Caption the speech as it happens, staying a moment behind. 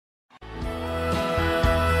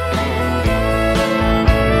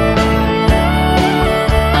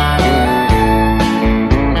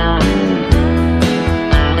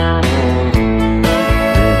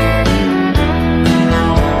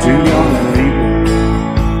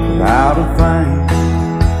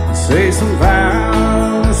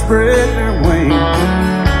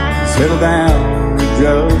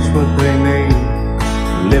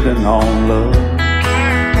living on love.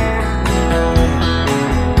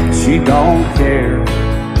 She don't care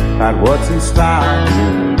about what's in style.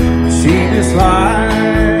 She just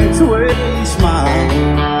likes the way you smile.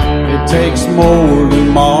 It takes more than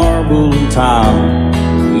marble and tile,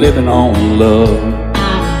 living on love.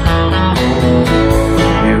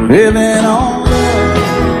 You're living on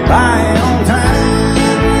love, buying on time,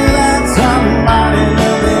 without somebody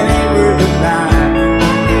loving ain't worth a dime.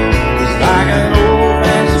 It's like an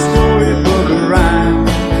old-fashioned storybook rhyme,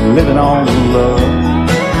 living on love.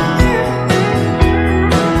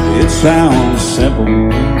 It sounds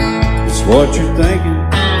simple, it's what you're thinking.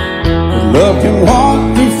 But love can walk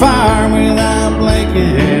through fire without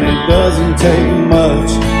blinking. It doesn't take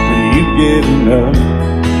much when you get enough,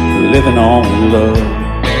 living on love.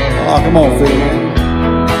 Oh, come on, Phil.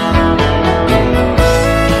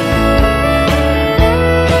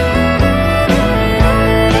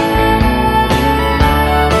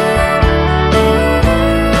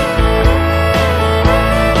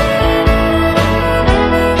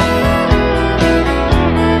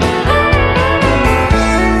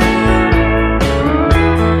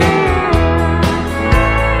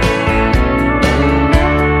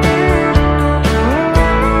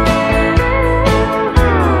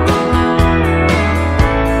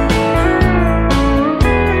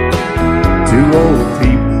 Two old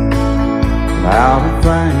people out of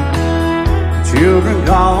fame, children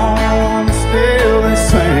gone, still they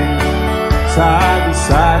sing, side by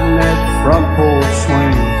side in that front porch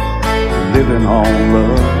swing, living on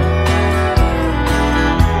love.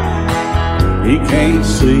 He can't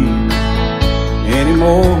see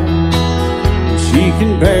anymore, she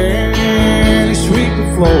can barely sweep the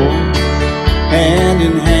floor. Hand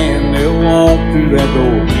in hand they'll walk through that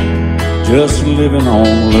door, just living on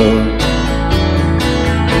love.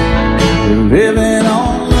 Living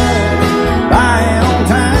on love, buying on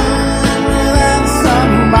time, without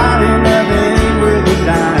somebody loving ain't worth a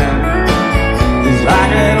dime. It's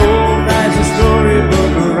like an old-fashioned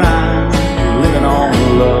storybook rhyme, living on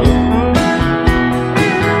love.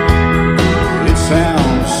 It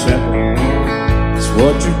sounds simple, it's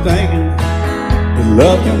what you're thinking. But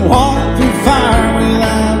love can walk through fire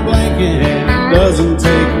without blinking. And it doesn't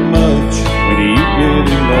take much when you get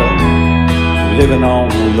enough, living on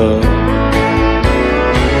love.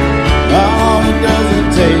 Oh, it doesn't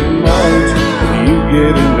take much when you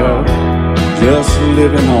get enough, just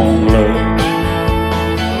living on love.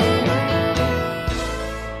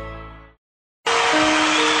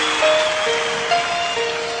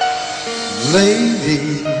 Lady,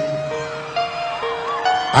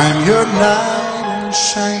 I'm your knight in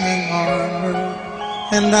shining armor,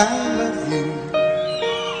 and I love you.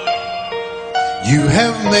 You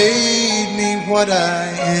have made me what I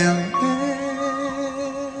am.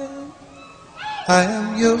 I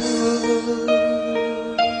am yours.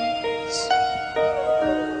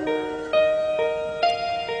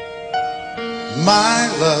 My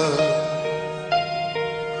love,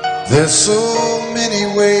 there's so many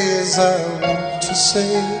ways I want to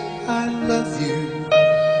say I love you.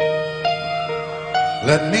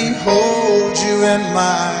 Let me hold you in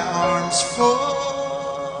my arms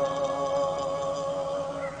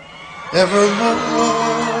forevermore.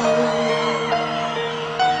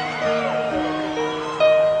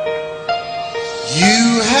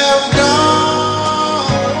 You have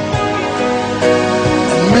gone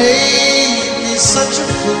and made me such a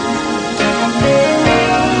fool.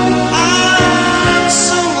 I'm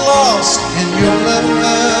so lost in your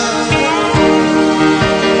love,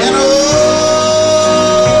 and oh,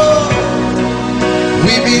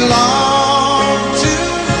 we belong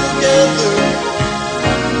together.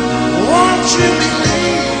 Won't you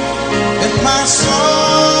believe in my song?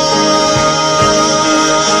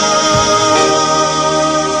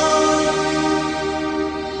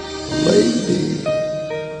 Lady,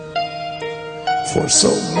 for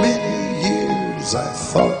so many years I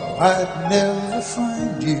thought I'd never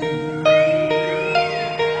find you.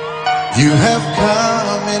 You have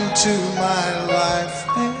come into my life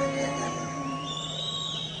and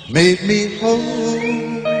made me whole.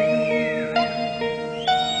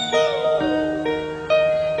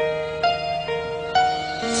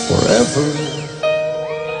 Forever,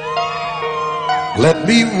 let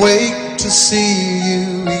me wake to see you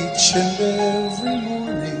each and every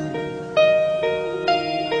morning.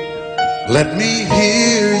 Let me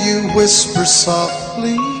hear you whisper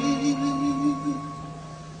softly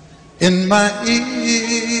in my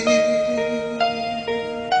ear.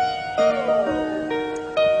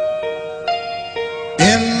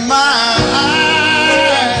 In my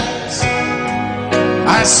eyes,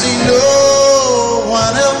 I see no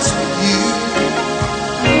one else but you.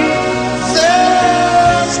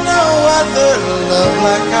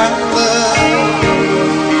 like I love.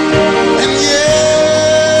 And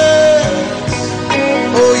yes,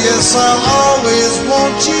 oh yes, I'll always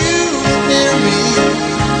want you near me.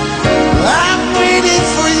 I've waited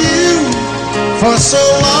for you for so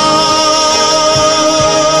long.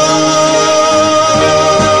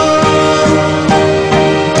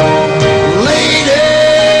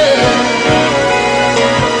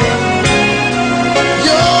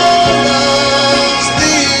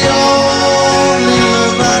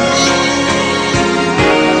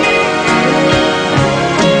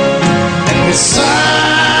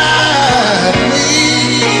 Beside me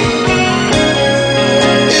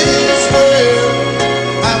is where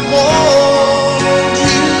I want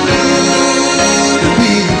you to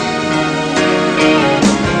be.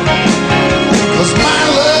 'Cause my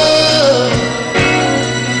love,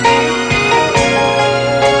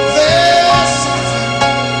 there's something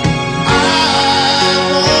I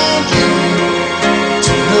want you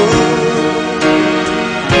to know.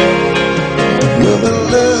 You're the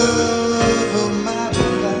love of my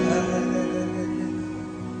life.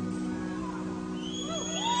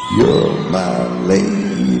 You're my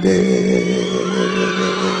lady.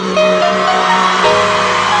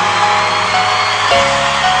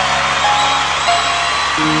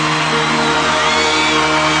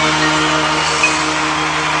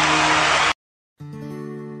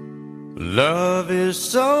 Love is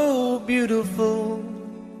so beautiful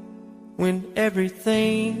when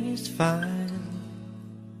everything's fine,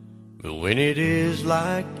 but when it is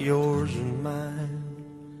like yours and mine,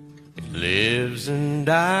 it lives and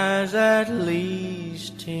dies at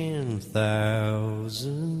least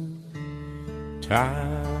 10,000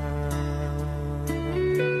 times.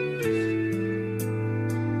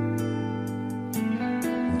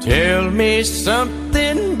 Tell me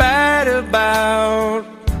something bad about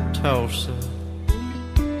Tulsa,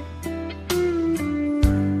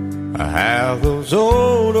 how those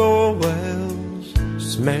old wells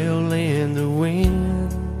smell in the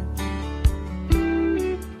wind.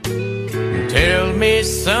 Tell me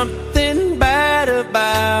something bad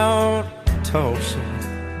about Tulsa,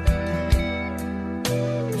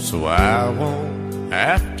 so I won't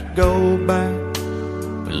have to go back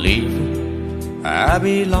believing I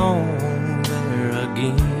belong there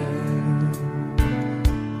again.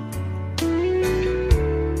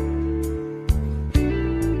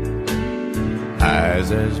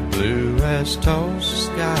 Eyes as blue as Tulsa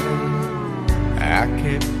sky, I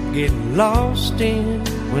kept getting lost in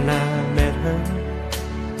when I met her.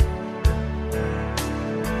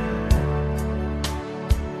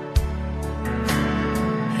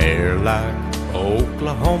 Hair like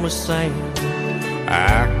Oklahoma sand,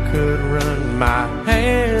 I could run my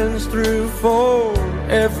hands through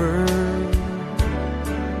forever.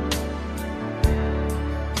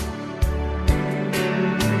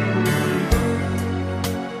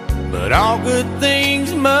 But all good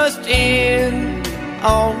things must end,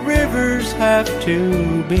 all rivers have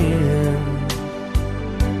to bend.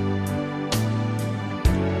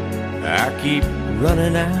 I keep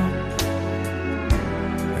running out,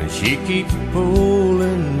 and she keeps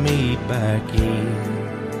pulling me back in.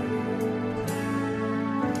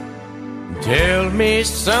 Tell me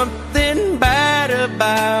something bad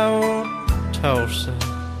about Tulsa,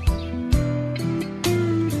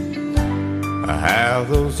 how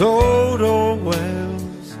those old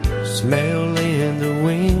wells smell in the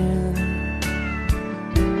wind.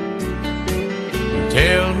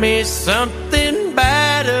 Tell me something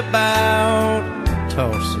bad about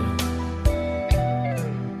Tulsa,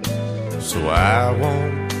 so I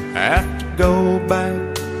won't have to go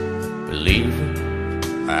back believing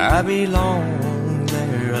I belong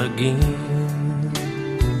there again.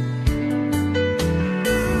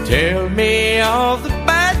 Tell me all the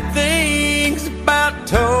bad things about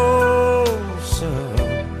Tulsa,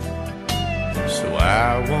 so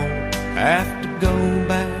I won't have to go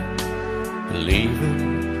back believing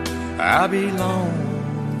I belong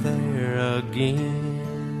there again.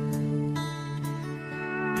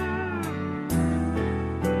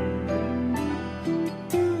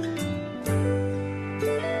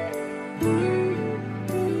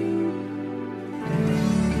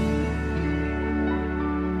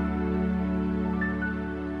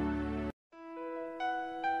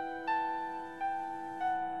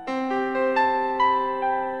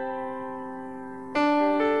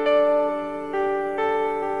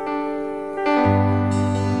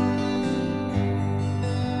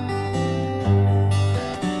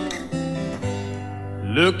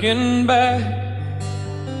 Looking back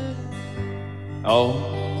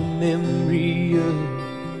on the memory of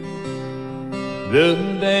the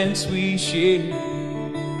dance we shared,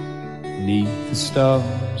 'neath the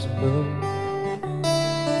stars above.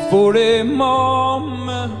 For a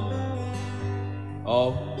moment,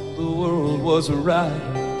 all the world was right.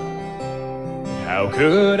 How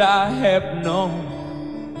could I have known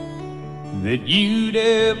that you'd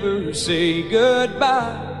ever say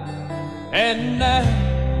goodbye? And now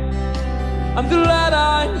I'm glad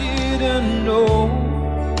I didn't know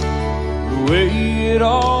the way it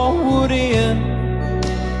all would end,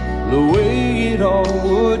 the way it all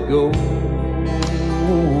would go.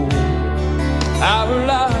 Our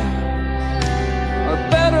lives are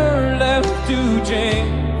better left to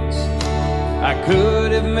chance. I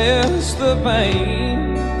could have missed the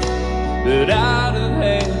pain, but I'd have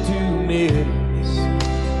had to miss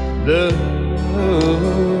the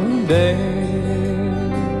dance.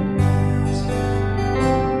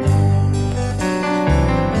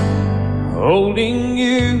 Holding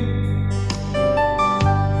you,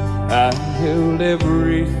 I held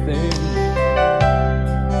everything.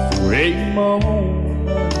 For a moment,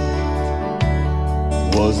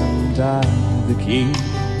 wasn't I the king?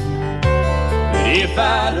 But if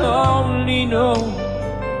I'd only known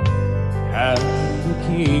how the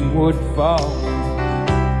king would fall,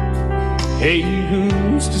 hey,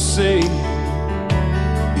 who's to say?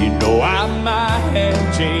 You know I might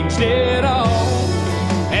have changed it all.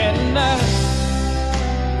 And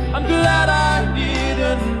I'm glad I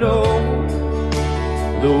didn't know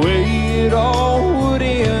the way it all would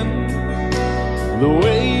end, the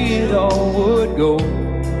way it all would go.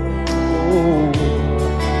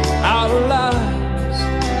 Our lives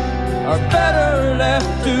are better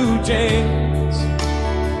left to chance.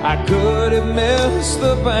 I could have missed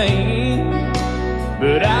the pain,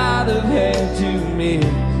 but I'd have had to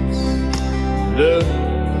miss the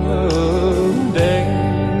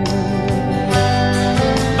dance.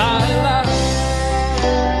 My life,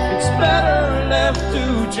 it's better left to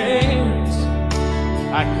chance.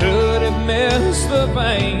 I could have missed the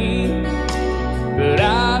pain, but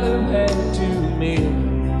I'd have had to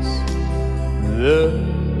miss the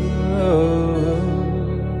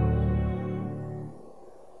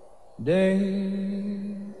dance.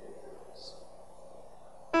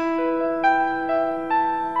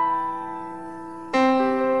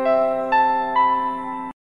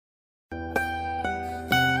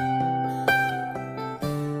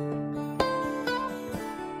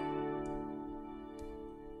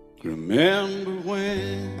 Remember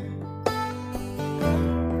when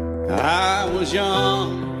I was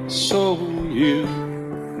young, so were you,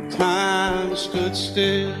 and time stood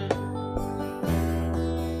still.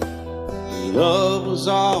 Love was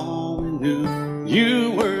all we knew.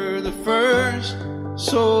 You were the first,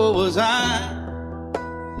 so was I.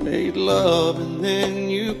 Made love and then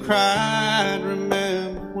you cried.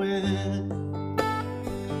 Remember when?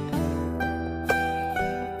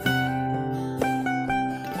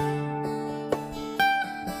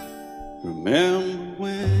 Remember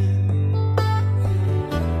when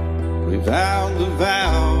we vowed the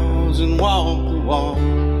vows and walked the walk,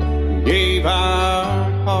 and gave our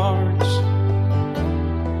hearts,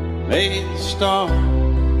 made the start,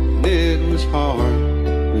 and it was hard.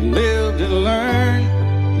 We lived and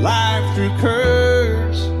learned life through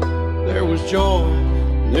curves. There was joy,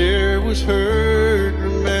 there was hurt.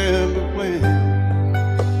 Remember when?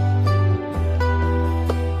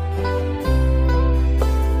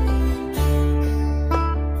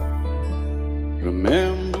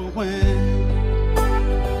 Remember when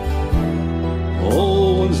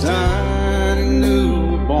old ones died and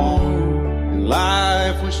new were born, and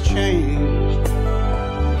life was changed,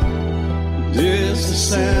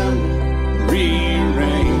 disassembled,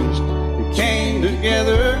 rearranged. We came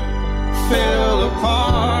together, fell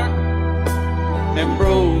apart, and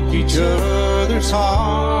broke each other's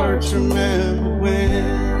hearts. Remember when?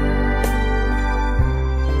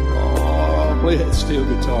 Oh, play that steel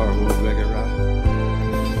guitar, we'll make it right.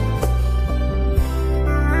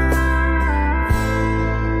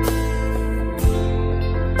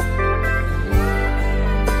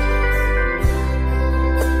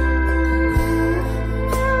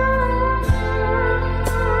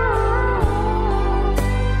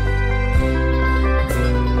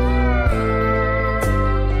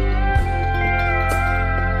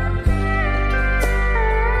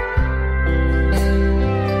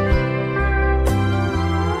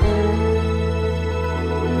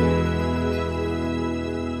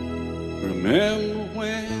 Remember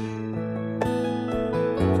when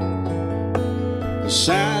the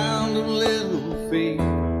sound of little feet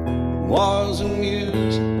was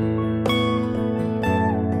amusing?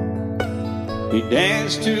 He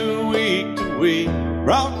danced to week,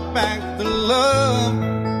 brought back the love.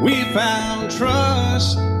 We found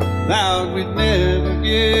trust vowed we'd never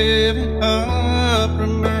give it up.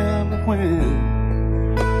 Remember when?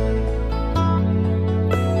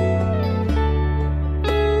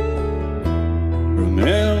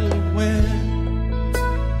 Remember when?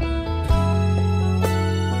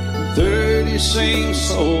 30 seems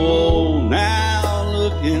so old now,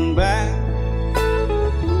 looking back.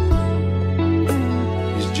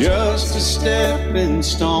 It's just a stepping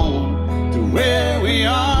stone to where we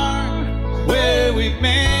are, where we've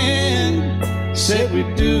been. Said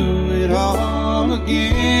we'd do it all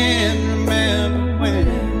again. Remember when?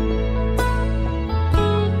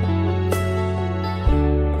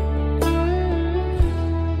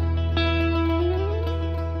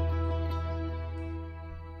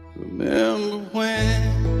 Remember when?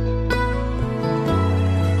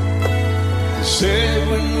 They said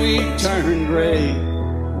when we turned gray,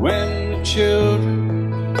 when the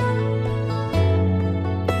children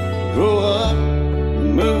grow up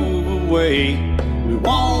and move away, we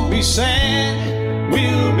won't be sad,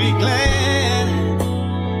 we'll be glad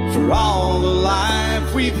for all the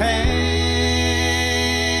life we've had.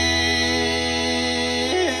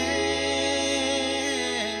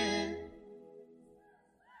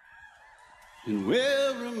 And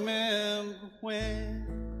we'll remember when.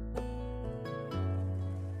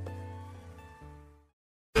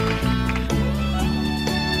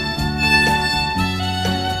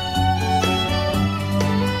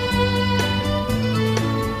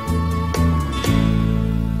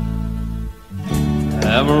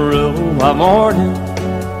 Amarillo by morning,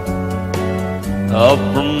 up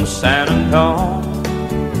from San Antonio.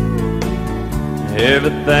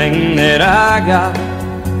 Everything that I got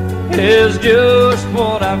is just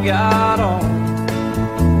what I've got on.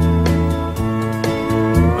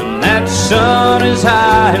 When that sun is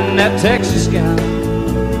high in that Texas sky,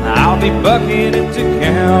 I'll be bucking into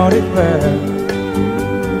county fair.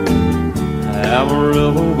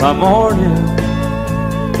 Amarillo by morning,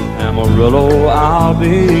 Amarillo, I'll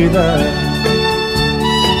be there.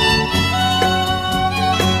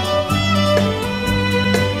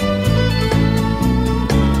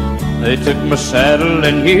 They took my saddle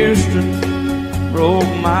in Houston, broke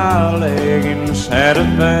my leg in Santa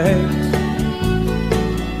Fe,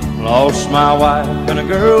 lost my wife and a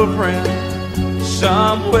girlfriend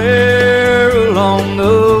somewhere along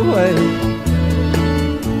the way.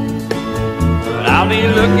 But I'll be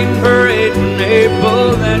looking for it when they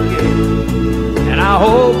pull that gate, and I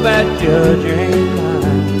hope that judge ain't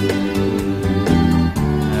lying.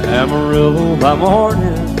 Amarillo by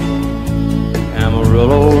morning,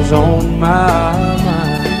 Amarillo's on my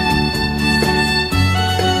mind.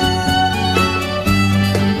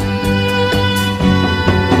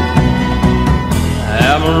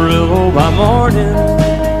 Amarillo by morning,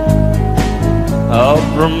 up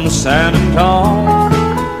from San Antonio.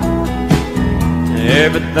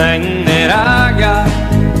 Everything that I got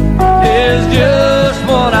is just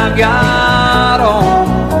what I've got on.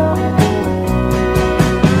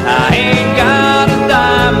 I ain't got a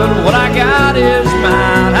dime, but what I got is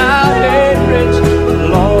mine. I ain't rich, but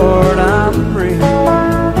Lord, I'm free.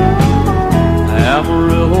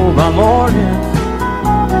 Amarillo by morning,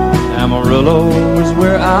 Amarillo is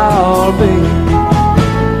where I'll be.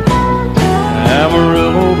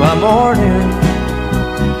 Amarillo by morning,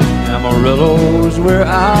 Amarillo is where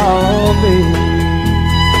I'll be.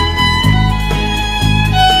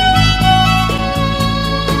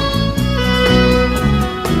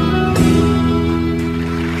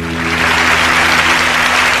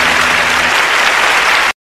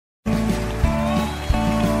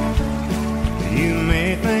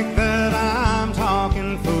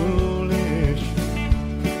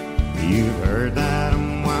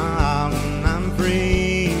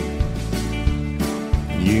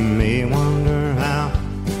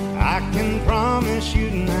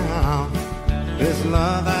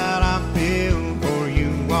 Love that I feel for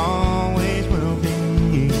you always will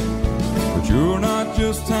be. But you're not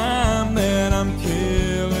just time that I'm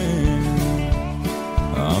killing.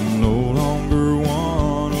 I'm no longer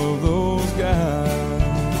one of those guys.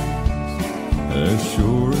 As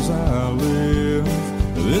sure as I live,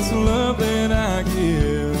 this love that I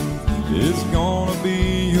give is gonna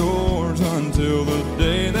be yours until the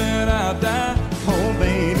day that I die. Oh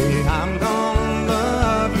baby, I'm gonna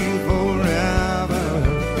love you forever,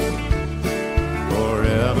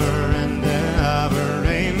 forever and ever,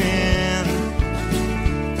 amen.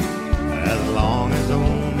 As long as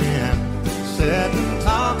old men sit and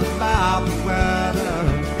talk about the weather,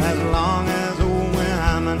 as long as old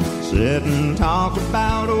women sit and talk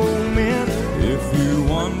about old men. If you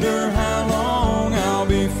wonder how long I'll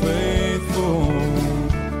be faithful,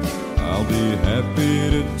 I'll be happy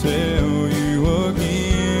to tell you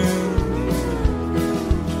again,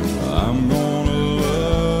 I'm gonna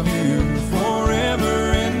love you forever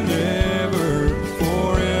and ever,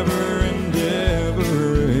 forever and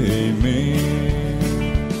ever, amen.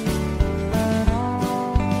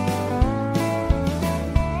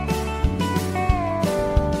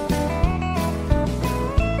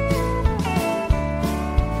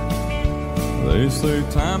 They say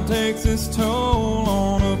time takes its toll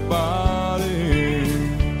on a body,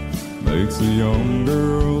 makes a young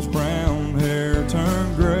girl's brown hair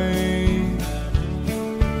turn gray.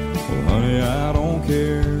 Well, honey, I don't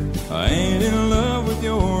care, I ain't in love with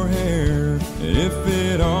your hair. If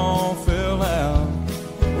it all fell out,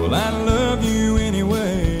 well, I love you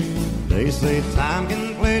anyway. They say time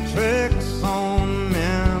can play tricks on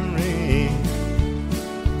memory,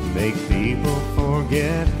 make people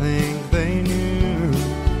forget things they knew.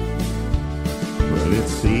 But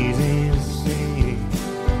it's easy to see,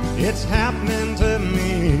 it's happening to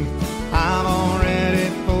me. I've already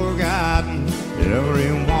forgotten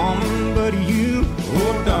every woman but you.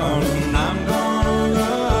 Oh, darling, I'm gonna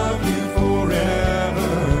love you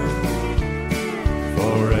forever,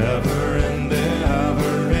 Forever and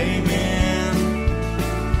ever, amen.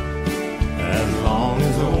 As long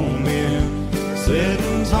as old men sit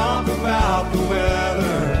and talk about the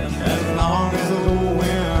weather, as long as old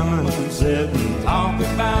women sit and talk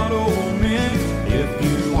about old men. If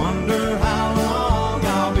you wonder how long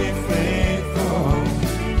I'll be faithful,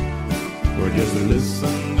 or just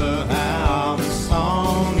listen to how the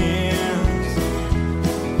song ends,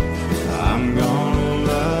 I'm gonna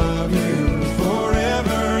love you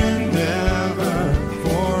forever and ever,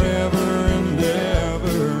 forever and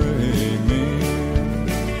ever, amen.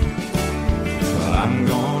 I'm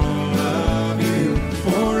gonna love you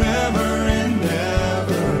forever and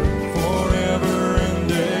ever, Forever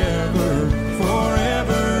and ever,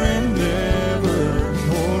 forever and ever.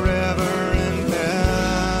 forever and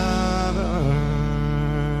ever.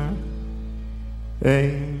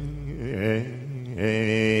 Amen.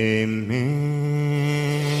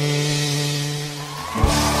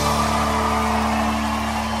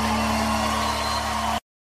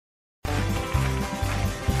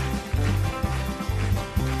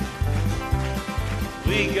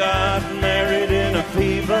 We got married in a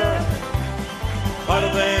fever,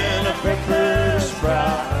 hotter than a pepper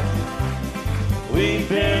sprout. We've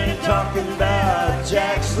been talking about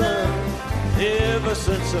Jackson ever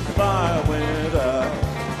since the fire went out.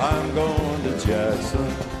 I'm going to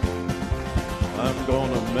Jackson, I'm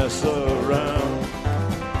gonna mess around.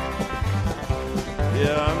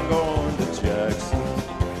 Yeah, I'm going to Jackson,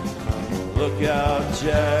 look out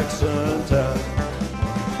Jackson town.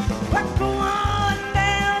 We're going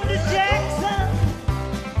down to Jackson.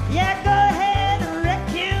 Yeah, go ahead and wreck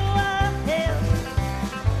your hell.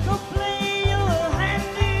 Go play your hand,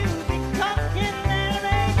 you be cocking and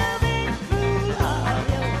make a big fool of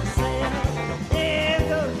yourself. Yeah,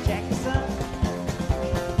 go Jackson.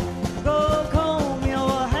 Go comb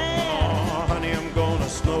your hair. Oh, honey, I'm gonna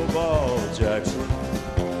snowball Jackson.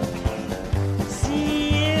 See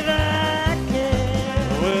if I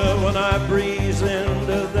can. Well, when I breeze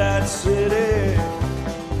into that city,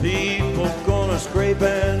 people gonna scrape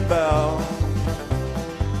and bow.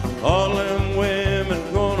 All them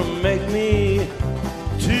women gonna make me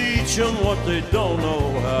teach them what they don't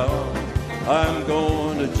know how. I'm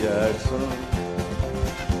going to Jackson,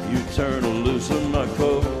 you turn loose in my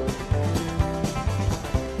coat.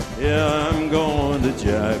 Yeah, I'm going to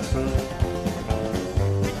Jackson.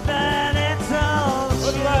 But that's all.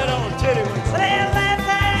 Put it right on, titty wings. Well, that's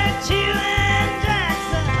that you and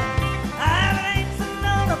Jackson. I'm racing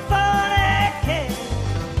on a 40K.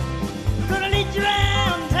 Gonna lead you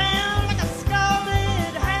around town like a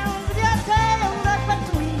scalded hound with your tail tucked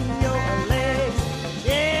between your legs.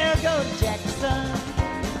 Yeah, go Jackson.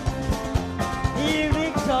 You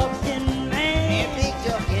big talking man.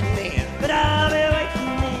 But I'll be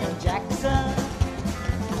waiting in Jackson.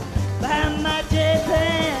 By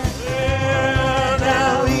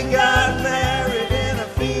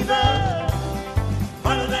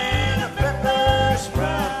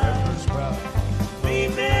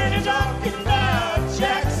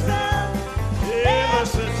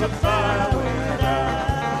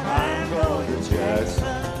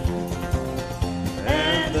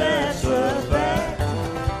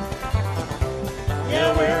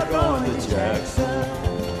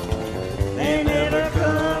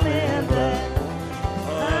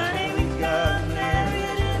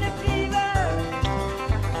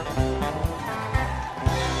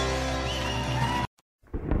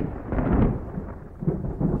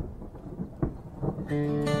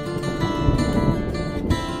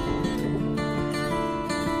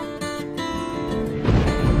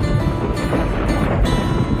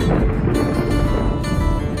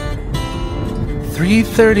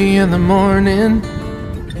 3:30 in the morning,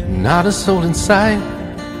 not a soul in sight.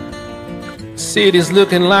 City's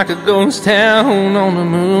looking like a ghost town on a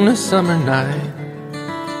moonless summer night.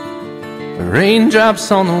 Raindrops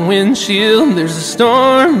on the windshield, there's a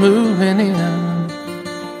storm moving in.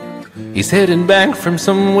 He's heading back from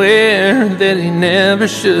somewhere that he never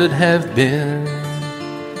should have been.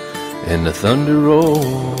 And the thunder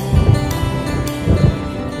rolls,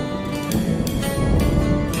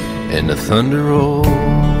 and the thunder rolls.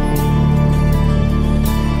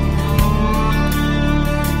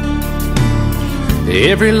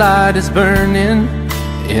 Every light is burning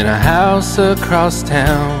in a house across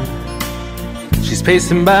town. She's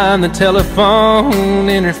pacing by the telephone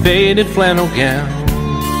in her faded flannel gown,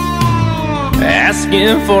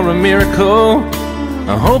 asking for a miracle,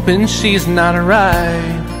 hoping she's not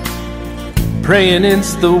right, praying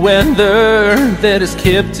it's the weather that has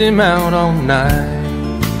kept him out all night.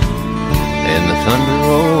 And the thunder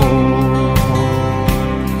rolls,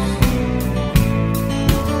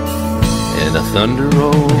 and the thunder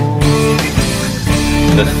rolls.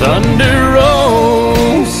 The thunder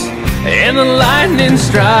rolls, and the lightning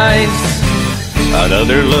strikes.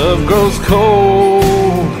 Another love grows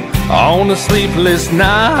cold on a sleepless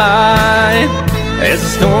night, as the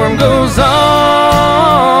storm goes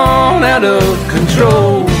on out of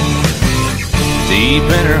control. Deep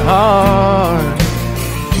in her heart,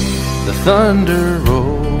 the thunder rolls.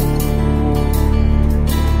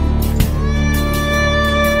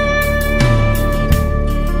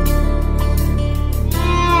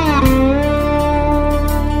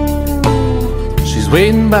 She's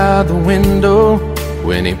waiting by the window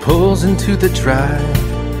when he pulls into the drive.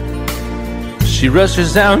 She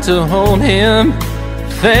rushes out to hold him,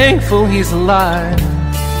 thankful he's alive.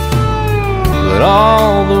 But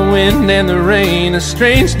all the wind and the rain, a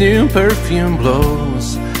strange new perfume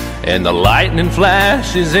blows, and the lightning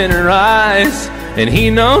flashes in her eyes, and he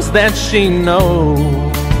knows that she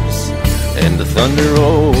knows. And the thunder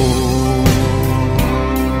rolls,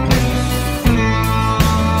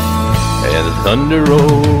 and the thunder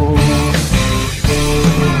rolls.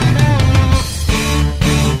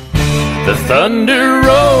 The thunder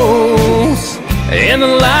rolls, and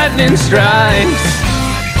the lightning strikes.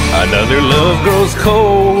 Another love grows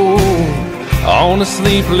cold on a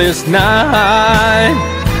sleepless night,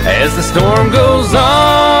 as the storm goes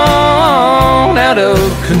on out of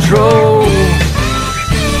control.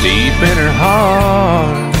 Deep in her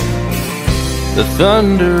heart, the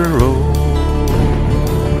thunder rolls.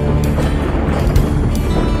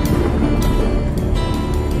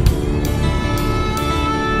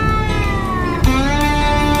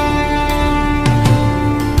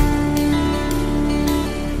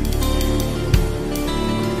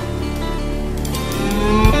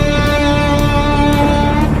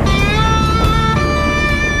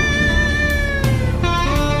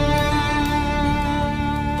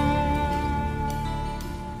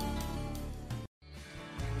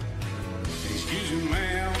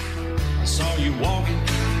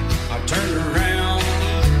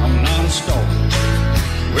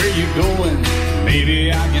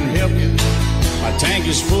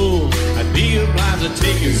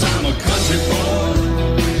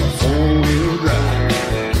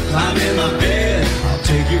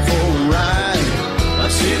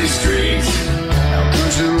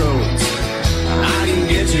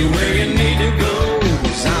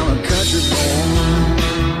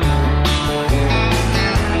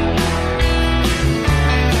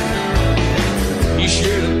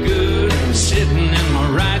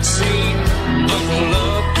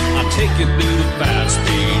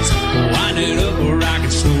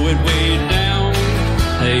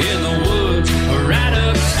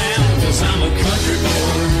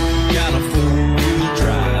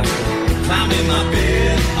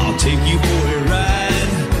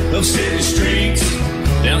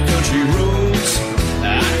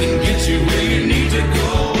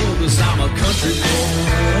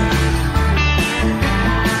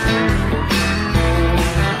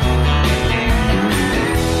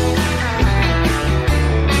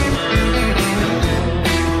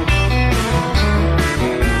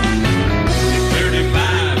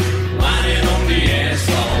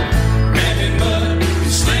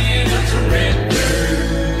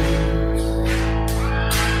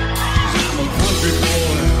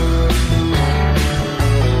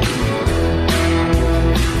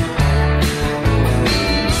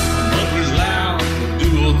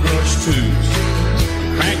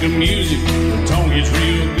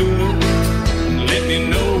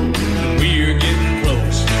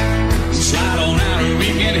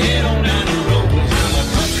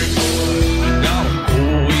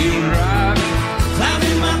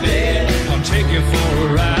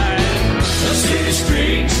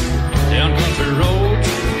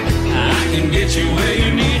 get you where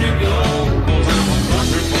you need to go, 'cause I'm a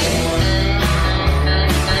country boy.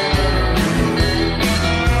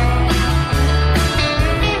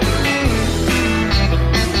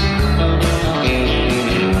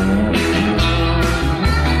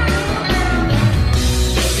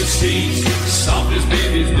 Bucket seats, soft as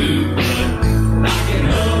babies do, but knocking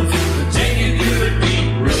up to take you through a deep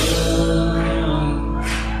run.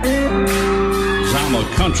 'Cause I'm a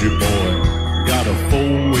country boy, got a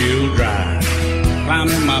four-wheel drive. Climb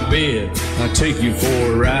in my bed, I'll take you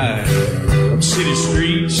for a ride. Up city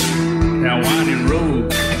streets, down winding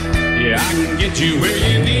roads. Yeah, I can get you where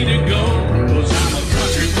you need to go, 'cause I'm a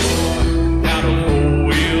country boy, got a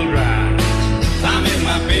four-wheel drive. Climb in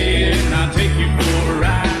my bed, and I'll take you for a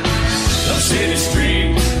ride. Up city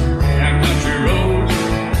streets, down country roads.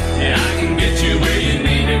 Yeah, I can get you where you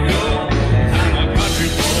need to go. I'm a country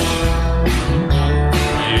boy.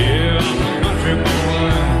 Yeah, I'm a country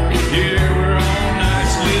boy. Yeah, we're all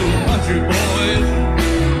nice little country boys.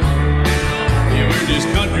 Yeah, we're just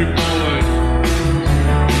country boys.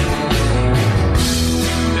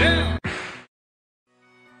 Yeah.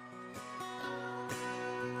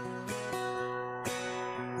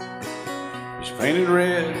 It's painted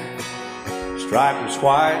red, striped was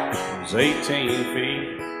white, it was 18 feet,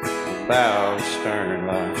 bow stern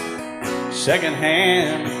line. Second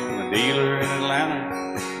hand from a dealer in Atlanta.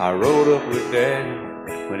 I rode up with Daddy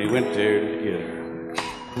when he went there to get her.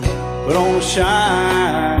 Put on a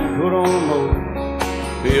shine, put on a motor,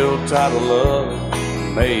 built out of love,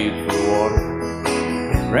 made for the water.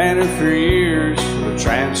 Ran her for years, the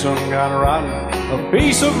transom got rotten. A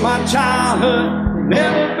piece of my childhood,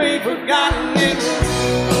 never be forgotten. It was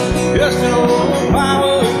just an old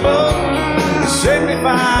power boat,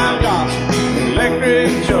 75 Johnson, electric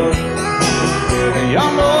jug. A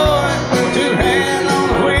young boy, two hands on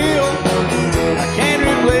the wheel. I can't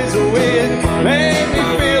replace the way it made me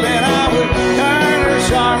feel that I would turn her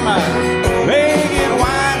sharp mind, make it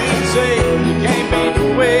wide and say, you can't beat the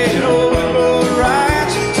way an old boat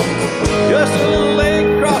rides. Just a little lake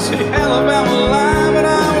across the Alabama line, but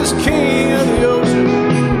I was king of the ocean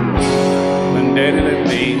when Daddy let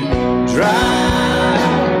me drive.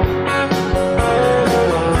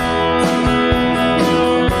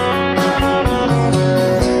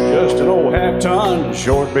 Just an old half-ton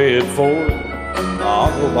short bed Ford my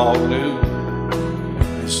uncle bought new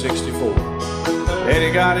in '64.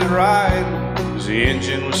 Daddy got it right, 'cause the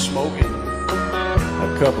engine was smoking, a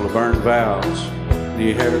couple of burnt valves, and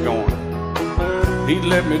he had her going. He'd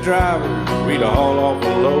let me drive her, we'd haul off a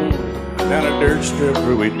load down a dirt strip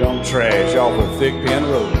where we'd dump trash off a thick pin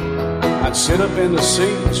road. I'd sit up in the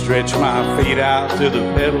seat and stretch my feet out to the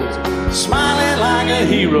pedals, smiling like a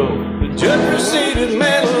hero. The judge proceeded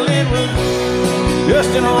metal, it was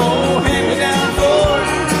just an old hand-me-down Ford,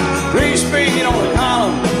 3-speed on the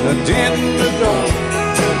column, a dent in the door.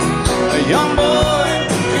 A young boy,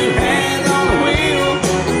 two hands on the wheel.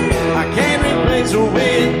 I can't replace the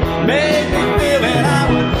way it made me feel, and I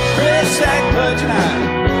would press that clutch and I'd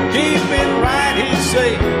keep it right. He'd say,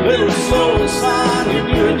 little slower, son, you're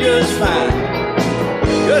doing just fine.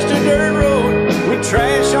 Just a dirt road with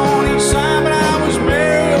trash on each side, but I was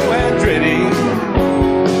merry and pretty,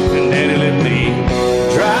 and Daddy let me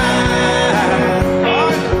drive.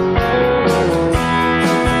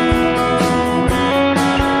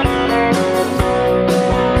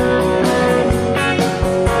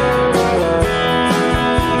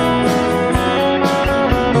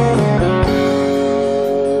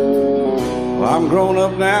 Well, I'm grown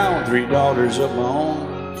up now, 3 daughters of my own.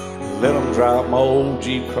 Let them drive my old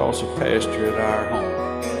Jeep across the pasture at our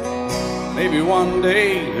home. Maybe one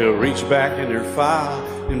day they'll reach back in their file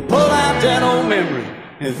and pull out that old memory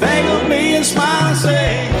and think of me and smile and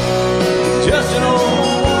say, just an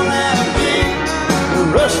old worn-out Jeep, a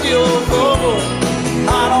rusty old Volvo,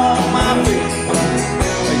 hot on my feet.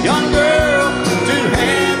 A young girl, 2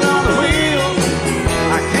 hands on the wheel.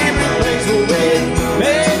 I can't replace the way it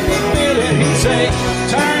made me feel, and he'd say,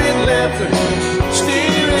 turn it left or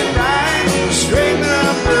steer it right, straighten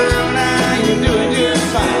up, girl, now you're doing just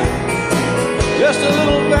fine. Just a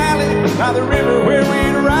little valley by the river where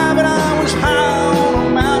we'd arrive, and I was high on a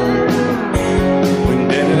mountain when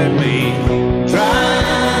Daddy let me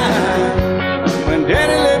drive. When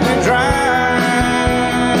Daddy let me drive.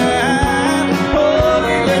 Oh,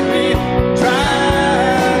 he let me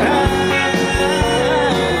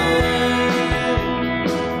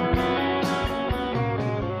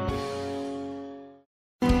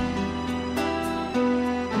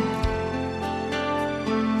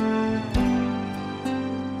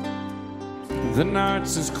The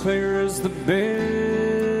night's as clear as the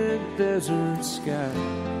big desert sky.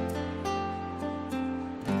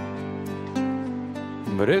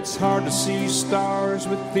 but it's hard to see stars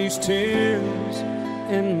with these tears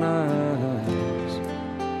in my eyes.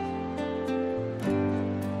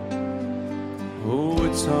 Oh,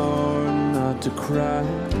 it's hard not to cry.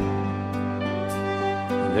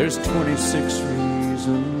 There's 26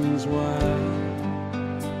 reasons why.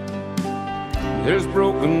 There's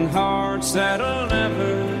broken hearts that'll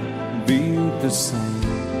never be the same.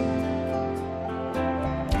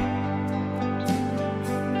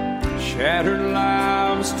 Shattered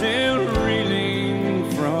lives still reeling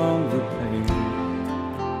from the pain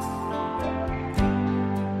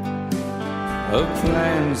of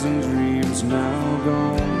plans and dreams now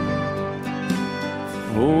gone.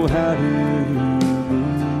 Oh, how do you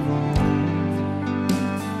move on?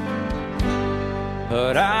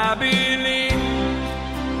 But I believe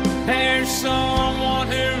there's someone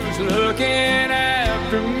who's looking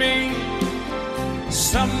after me,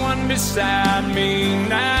 someone beside me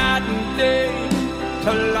night and day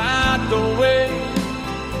to light the way.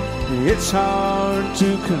 It's hard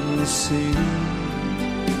to conceive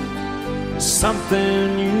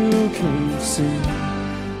something you can't see,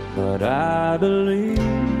 but I believe.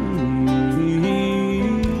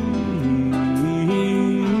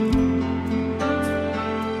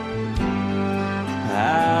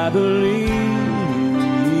 I believe.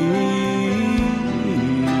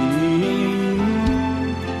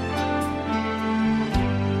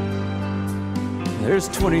 There's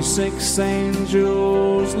 26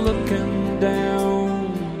 angels looking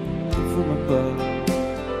down from above,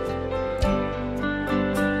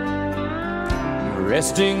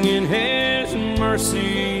 resting in His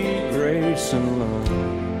mercy, grace, and love.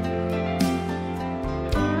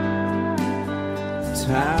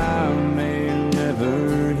 Time may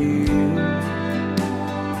never heal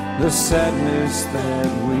the sadness that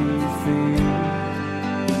we feel,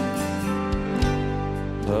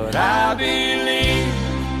 but I believe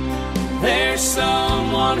there's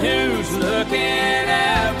someone who's looking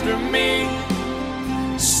after me,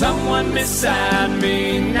 someone beside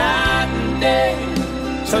me night and day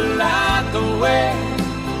to light the way.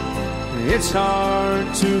 It's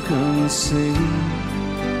hard to conceive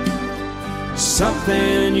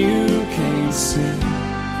something you can't see,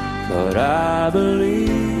 but I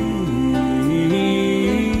believe.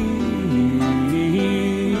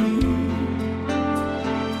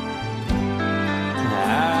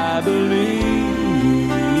 I believe.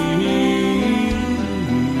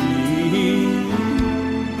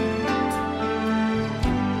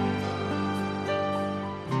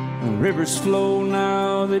 Rivers flow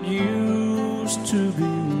now that used to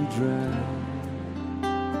be dry,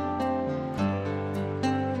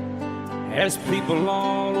 as people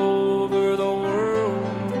all over the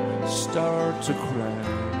world start to cry.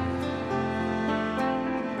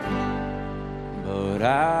 But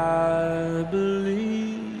I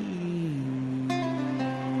believe.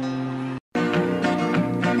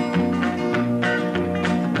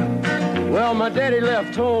 Well, my daddy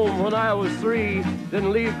left home when I was 3.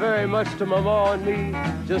 Didn't leave very much to my ma and me,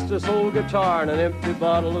 just this old guitar and an empty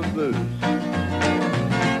bottle of booze.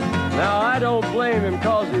 Now, I don't blame him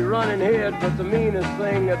 'cause he run and hid, but the meanest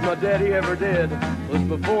thing that my daddy ever did was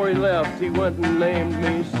before he left, he went and named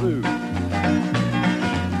me Sue.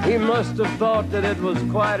 He must have thought that it was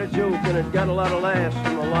quite a joke, and it got a lot of laughs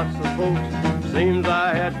from lots of folks. Seems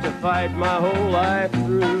I had to fight my whole life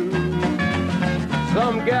through.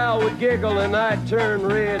 Some gal would giggle and I'd turn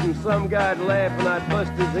red, and some guy'd laugh and I'd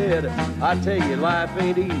bust his head. I tell you, life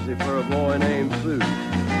ain't easy for a boy named Sue.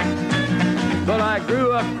 But I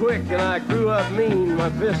grew up quick and I grew up mean. My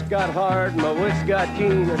fists got hard and my wits got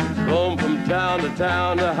keen. Roamed from town to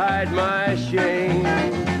town to hide my shame.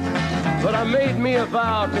 But I made me a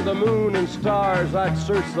vow to the moon and stars, I'd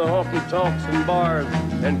search the honky-tonks and bars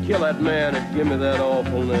and kill that man that give me that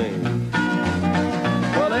awful name.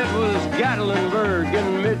 Well, it was Gatlinburg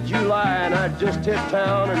in mid-July, and I'd just hit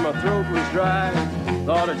town and my throat was dry.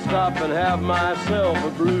 Thought I'd stop and have myself a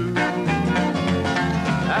brew.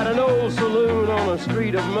 At an old saloon on a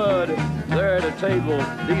street of mud, there at a table,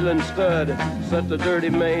 dealing stud, sat the dirty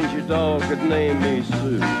mangy dog that named me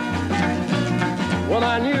Sue. Well,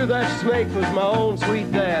 I knew that snake was my own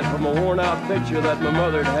sweet dad from a worn-out picture that my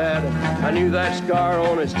mother'd had. I knew that scar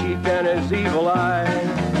on his cheek and his evil eye.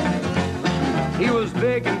 He was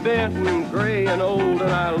big and bent and gray and old,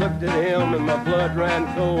 and I looked at him and my blood ran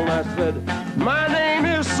cold. I said, "My name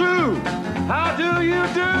is Sue. How do you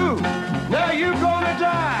do? Now you gonna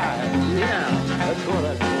die." Yeah, that's what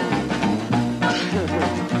I told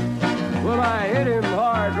him. Well, I hit him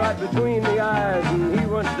hard right between the eyes, and he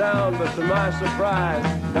went down, but to my surprise,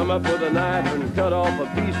 come up with a knife and cut off a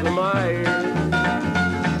piece of my ear.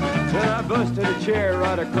 then I busted a chair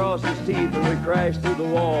right across his teeth, and we crashed through the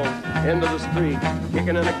walls into the street,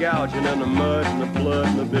 kicking and a gouging in the mud and the blood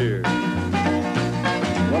and the beer.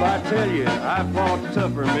 Well, I tell you, I fought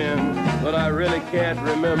tougher men, but I really can't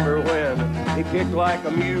remember when. He kicked like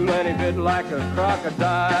a mule and he bit like a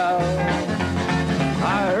crocodile.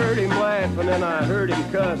 I heard him laugh and then I heard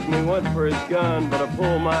him cuss, and he went for his gun, but I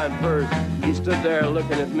pulled mine first. He stood there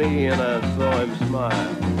looking at me and I saw him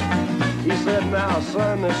smile. He said, now,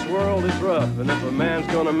 son, this world is rough, and if a man's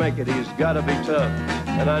gonna make it, he's gotta be tough.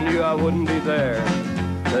 And I knew I wouldn't be there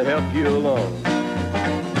to help you along.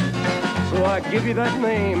 So I give you that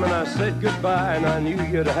name and I said goodbye, and I knew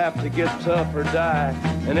you'd have to get tough or die.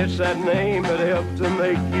 And it's that name that helped to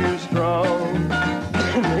make you strong.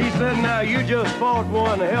 He said, now you just fought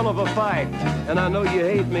one hell of a fight, and I know you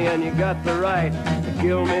hate me and you got the right to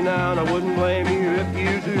kill me now, and I wouldn't blame you if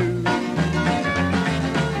you do.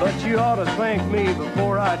 But you ought to thank me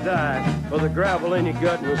before I die for the gravel in your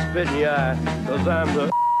gut and the spit in your eye, 'cause I'm the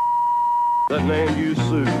that named you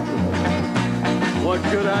Sue. What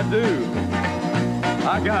could I do?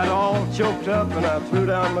 I got all choked up and I threw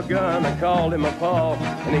down my gun. I called him a paw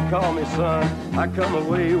and he called me son. I come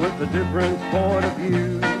away with a different point of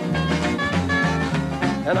view.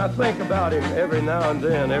 And I think about him every now and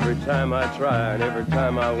then, every time I try and every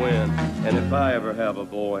time I win. And if I ever have a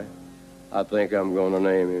boy, I think I'm gonna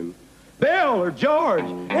name him Bill or George,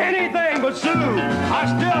 anything but Sue. I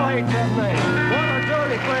still hate that name. What a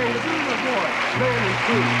dirty thing to do with a boy, naming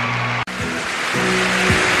Sue.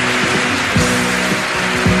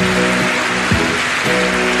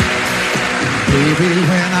 Baby,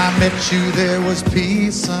 when I met you, there was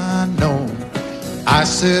peace unknown. I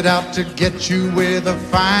set out to get you with a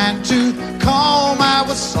fine-tooth comb. I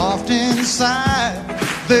was soft inside.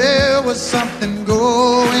 There was something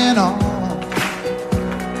going on.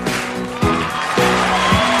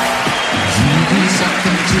 You do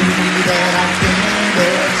something to me that I can't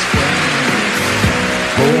explain.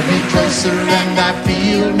 Hold me closer and I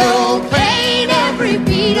feel no pain. Every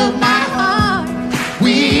beat of my heart,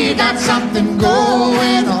 we got something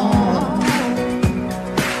going on.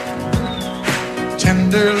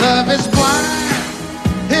 Tender love is blind.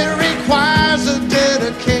 It requires a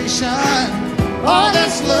dedication. All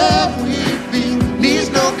this love we feel needs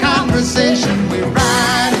no conversation. We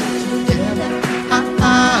ride it together,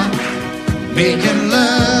 making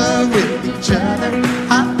love with each other,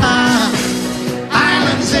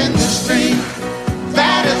 Islands in the stream,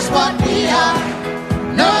 that is what we are.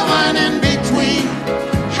 No one in between.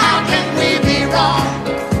 How can we be wrong?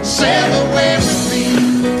 Sail away with me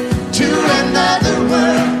to another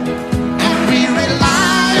world, and we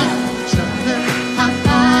rely on each other,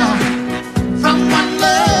 from one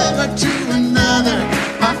lover to another,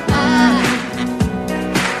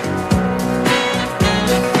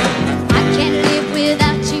 I can't live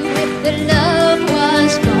without you if the love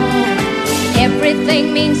was gone.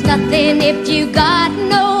 Everything means nothing if you got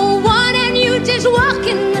no one, and you just walk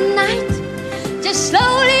in the night, just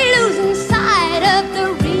slowly losing sight of the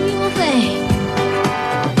real thing.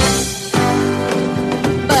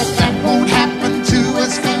 but that won't happen to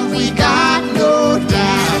us, and we got no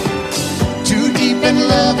doubt. Too deep in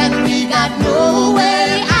love and we got no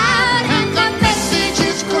way out, and the message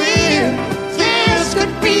is clear. This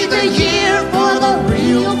could be the year for the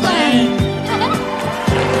real thing.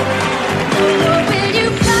 Will you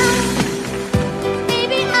come?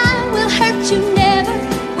 Baby,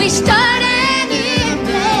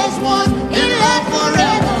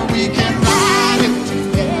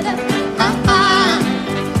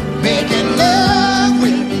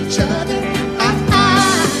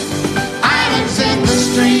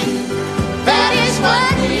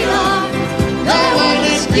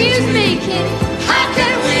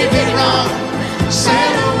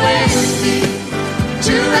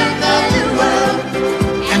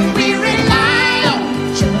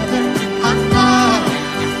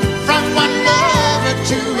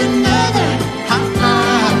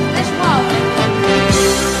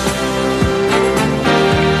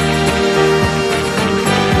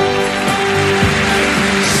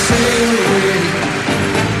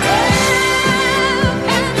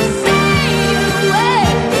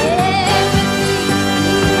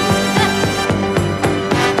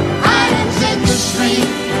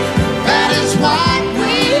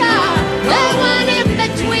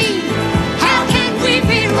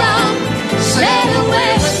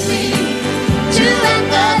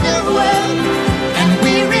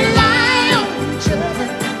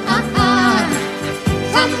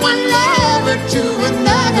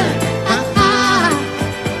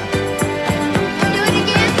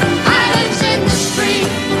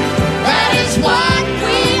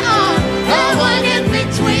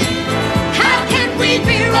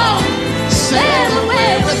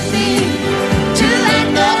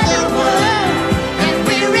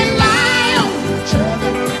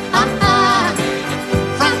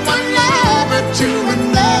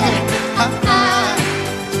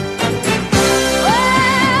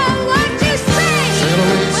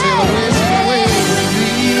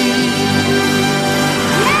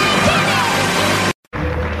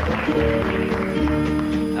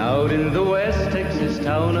 Out in the West Texas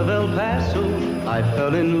town of El Paso, I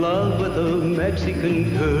fell in love with a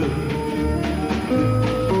Mexican girl.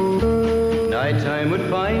 Nighttime would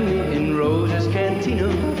find me in Rose's Cantina.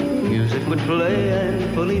 Music would play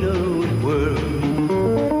and Felina would whirl.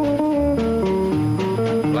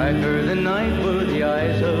 Blacker than night were the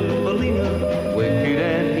eyes of Felina, wicked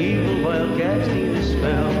and evil while casting a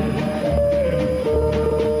spell.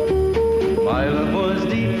 My love was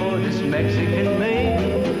deep for this Mexican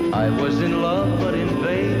maiden. I was in love, but in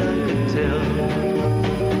vain I could tell.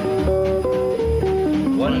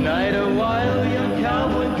 One night a wild young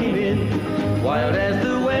cowboy came in, wild as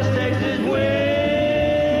the West Texas wind.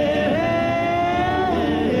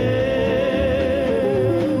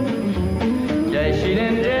 Dashing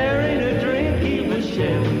and daring to drink he was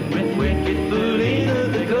sharing with wicked Felina,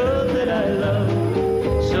 the girl that I love.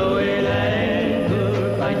 So in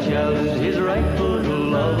anger I challenged his rightful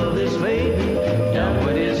love of this maiden. Down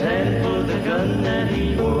went his hand for the gun that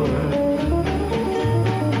he wore.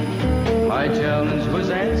 My challenge was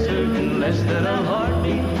answered in less than a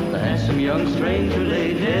heartbeat. The handsome young stranger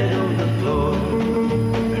lay dead on the floor.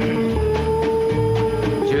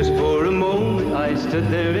 Just for a moment I stood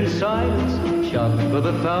there in silence, shocked for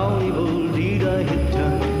the foul evil deed I had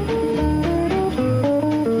done.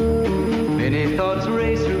 Many thoughts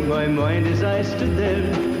raced through my mind as I stood there.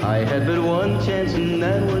 I had but one chance and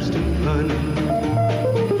that was to run.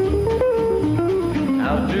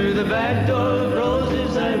 Out through the back door of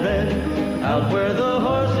Roses I ran, out where the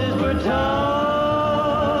horses were tied.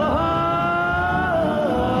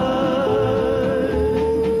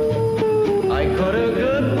 I caught a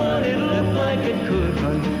good one, it looked like it could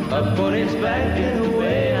run, up on its back and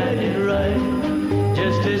away I did ride.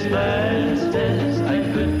 Just as fast as I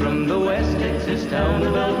could from the West Texas town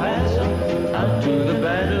of El Paso, out to the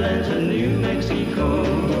Badlands of New Mexico.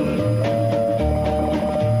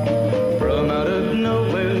 From out of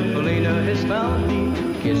nowhere, Felina has found me,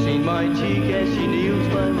 kissing my cheek as she kneels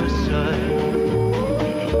by my side.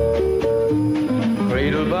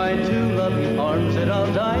 Cradled by two loving arms that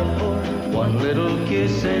I'll die for, one little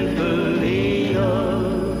kiss and Felina,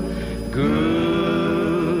 goodbye.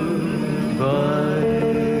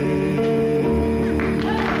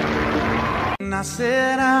 I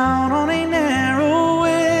set out on a narrow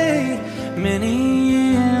way many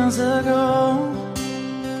years ago,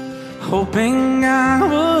 hoping I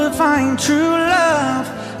would find true love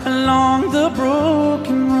along the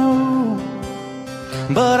broken road.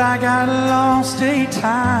 But I got lost a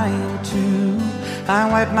time or two. I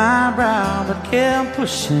wiped my brow but kept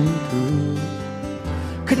pushing through.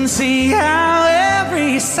 Couldn't see how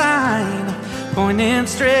every sign pointed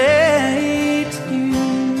straight to you.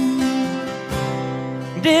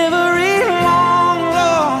 Every long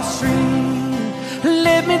lost stream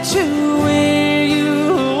led me to where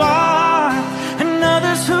you are, and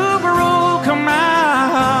others who broke my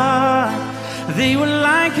heart, they were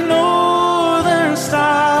like northern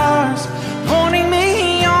stars, pointing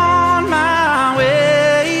me on my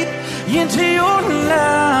way into your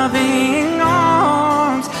loving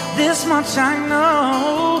arms. This much I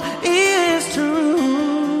know is true,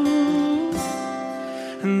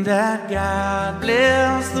 and that God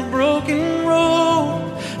bless the broken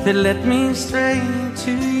road that led me straight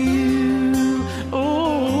to you.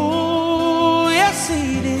 Oh, yes,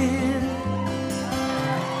 He did.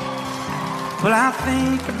 Well, I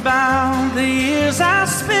think about the years I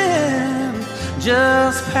spent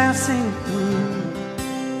just passing through.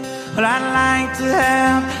 Well, I'd like to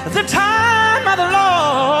have the time I've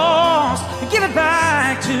lost, give it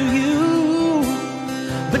back to you.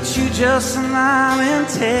 But you just smile and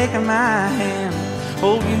take my hand.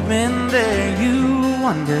 Oh, you've been there, you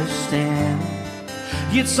understand.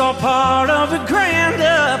 It's all part of a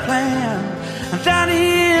grander plan that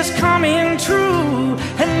is coming true.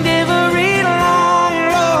 And every long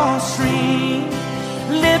lost stream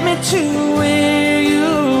led me to where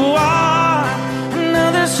you are, and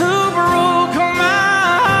others who broke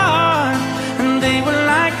my heart, and they were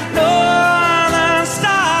like northern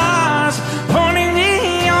stars, pointing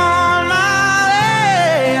me on my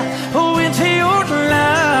way, oh, into your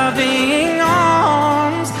loving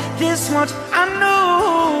arms. This much I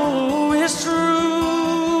know is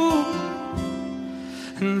true,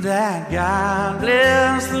 and that God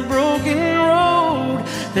bless the broken road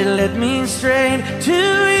that led me straight to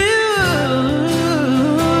you.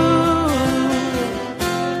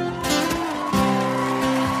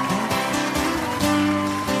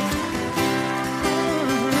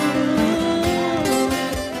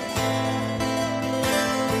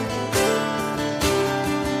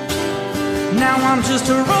 Now I'm just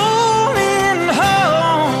rolling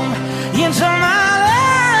home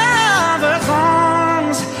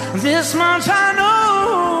this much I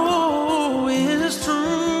know is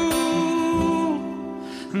true,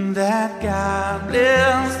 that God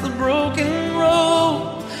bless the broken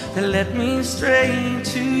road that led me straight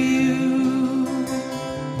to you,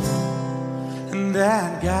 and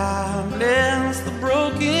that God bless the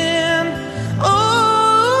broken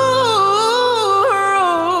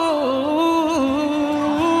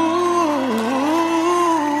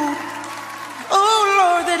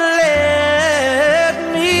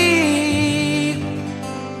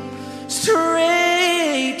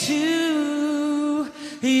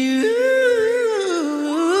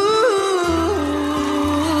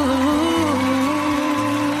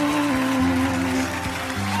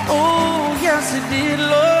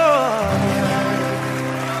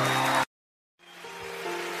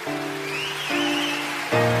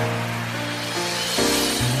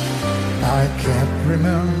I can't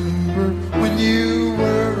remember when you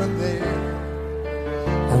weren't there,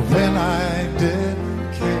 or when I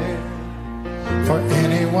didn't care for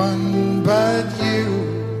anyone but you.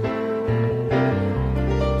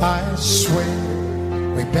 I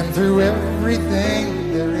swear we've been through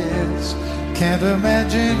everything there is. Can't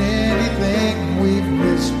imagine anything we've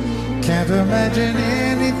missed. Can't imagine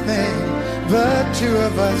anything the two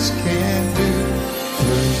of us can do.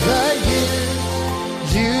 Through the years,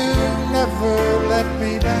 you never let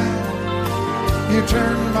me down. You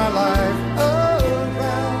turned my life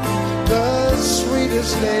around. The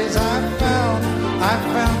sweetest days I found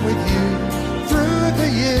with you. Through the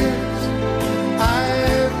years,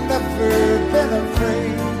 I've never been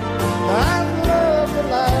afraid. I love the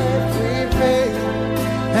life we made,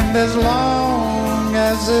 and as long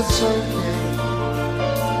as it's okay,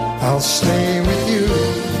 I'll stay with you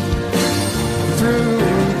through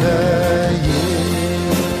the years.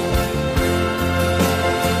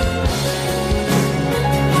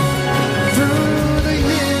 Through the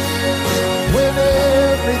years, when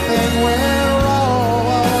everything went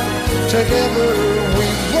wrong, together we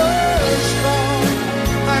were strong.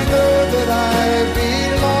 I know that I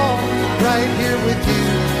belong right here with you.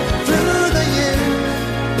 Through the years,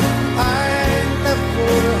 I never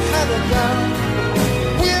had a doubt.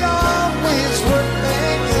 We'd always work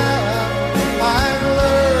things out. I've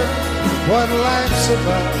learned what life's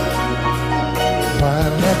about by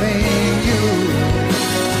loving you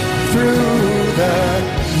through the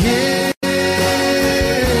years.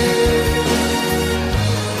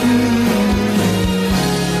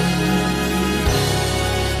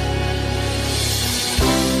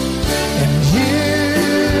 And you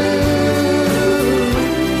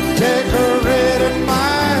decorated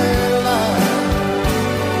my life,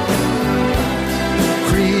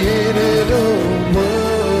 created a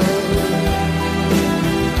world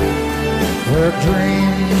where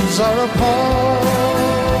dreams are apart.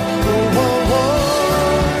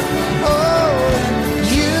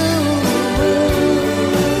 You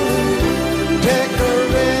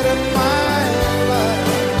decorated my life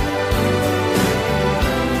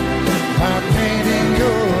by painting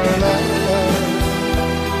your love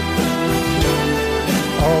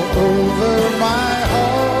all over my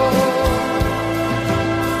heart.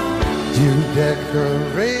 You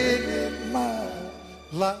decorated my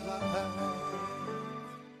life.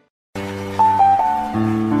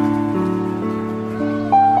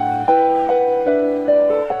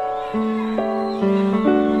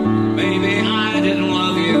 Maybe I didn't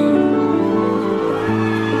love you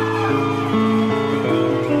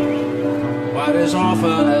quite as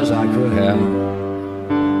often as I could have.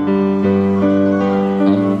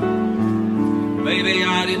 Maybe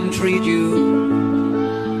I didn't treat you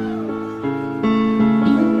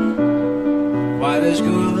quite as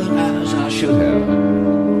good as I should have.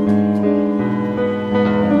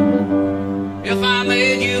 If I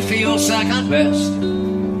made you feel second best,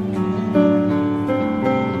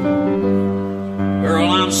 girl,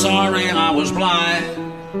 I'm sorry I was blind.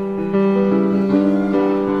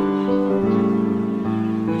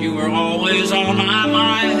 You were always on my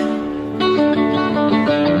mind.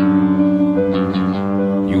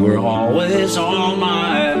 You were always on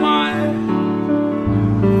my mind.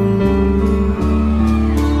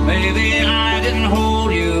 Maybe I didn't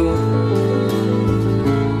hold you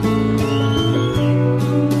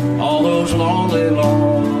all those lonely,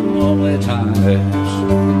 lonely times.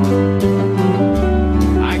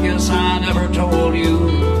 I guess I never told you,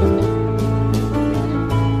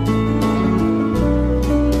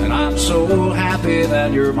 and I'm so happy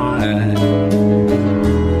that you're mine.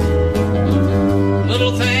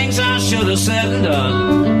 Little things I should have said and done,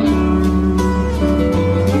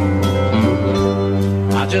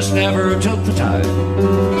 I just never took the time.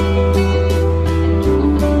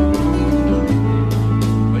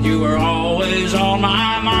 But you were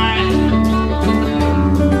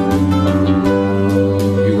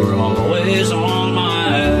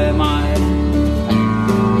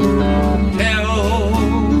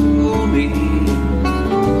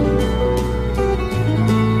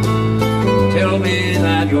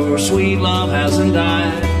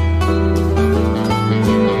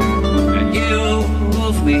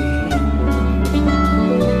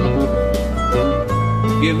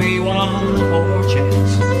Give me one more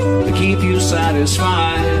chance to keep you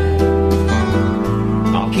satisfied.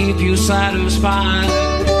 I'll keep you satisfied.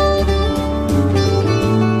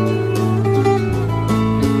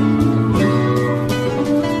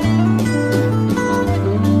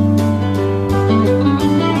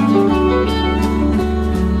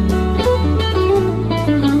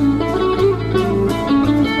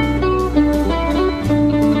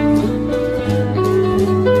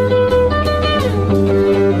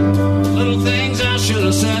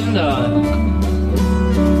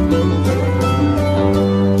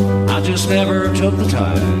 Never took the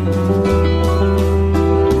time,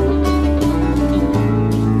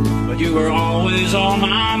 but you were always on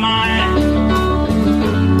my mind.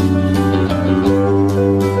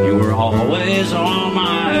 You were always on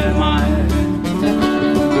my mind.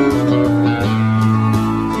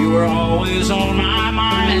 You were always on my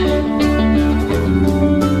mind.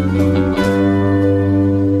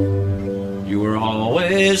 You were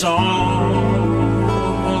always on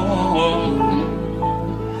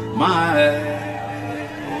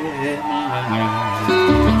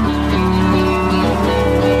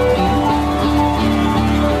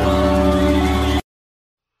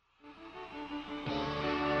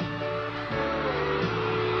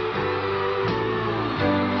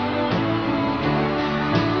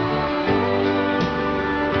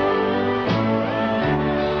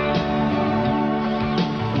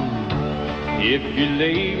If you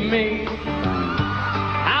leave me,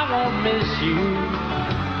 I won't miss you,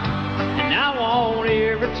 and I won't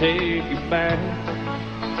ever take you back.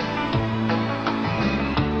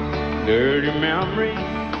 Dirty memory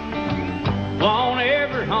won't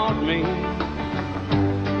ever haunt me,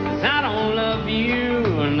 'cause I don't love you,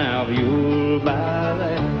 and now you'll buy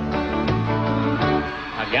that.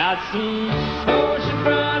 I got some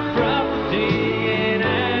oceanfront property in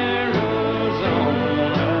Arizona.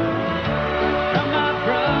 From my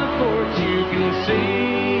front porch you can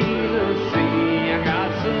see the sea. I got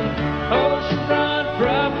some oceanfront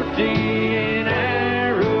property in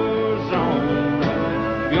Arizona.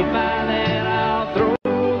 You'll find that I'll throw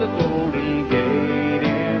the Golden Gate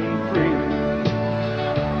in free.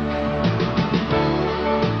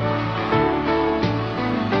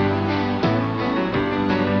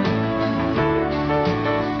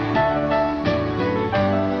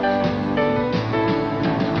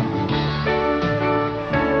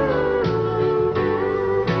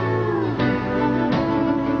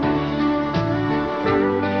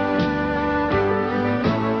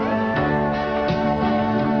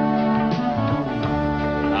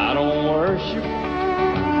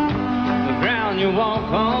 You walk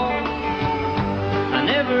home, I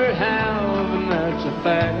never have, and that's a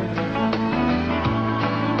fact.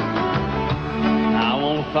 I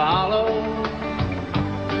won't follow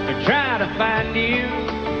or try to find you,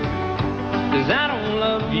 'cause I don't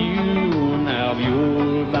love you, now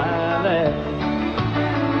you'll buy that.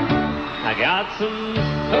 I got some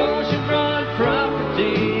oceanfront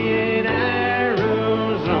property in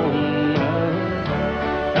Arizona.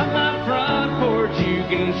 From my front porch you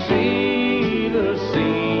can see the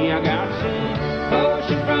sea. I got some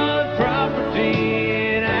oceanfront property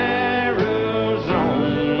in Arizona.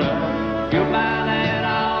 You'll buy that,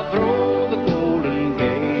 I'll throw the Golden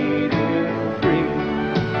Gate in free.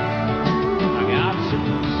 I got some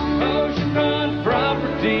oceanfront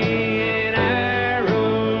property in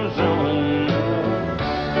Arizona.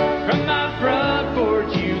 From my front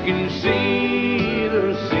porch you can see the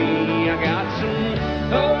sea. I got some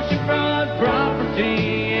oceanfront property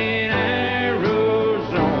in Arizona.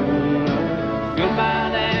 You'll buy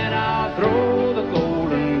that, I'll throw the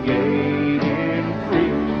Golden Gate in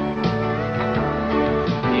free.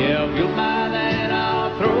 Yeah, you'll buy that,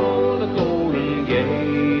 I'll throw the Golden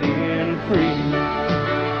Gate in free.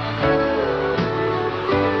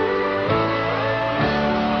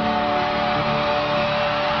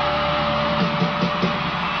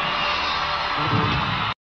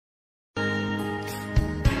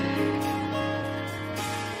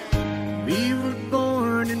 We were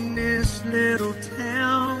born in this little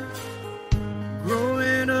town.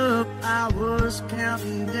 Growing up, I was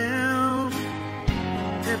counting down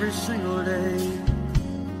every single day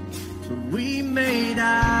till we made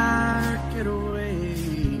our getaway.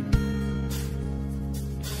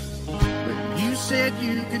 But you said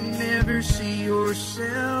you could never see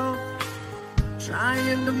yourself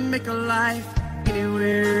trying to make a life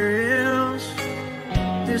anywhere else.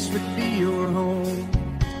 This would be your home.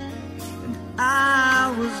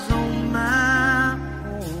 I was on my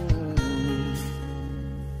own.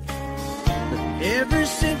 But ever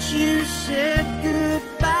since you said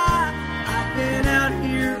goodbye, I've been out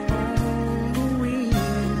here on the wing.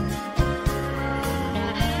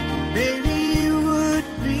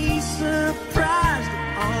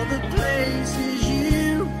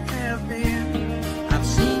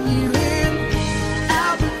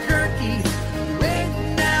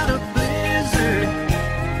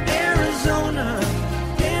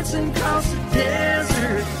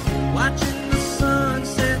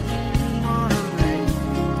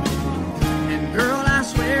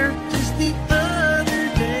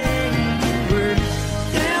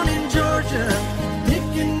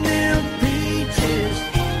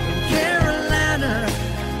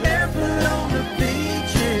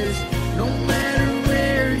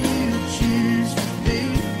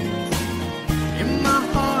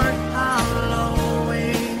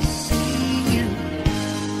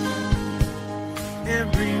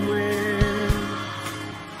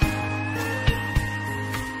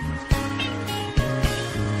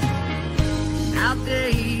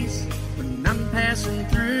 passing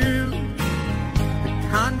through. The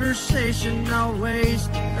conversation always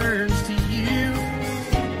turns to you.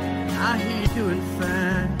 I hear you doing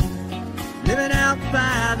fine, living out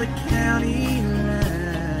by the county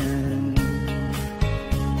line.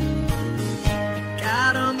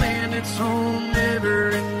 Got a man that's home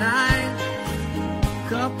every night,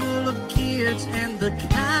 couple of kids and the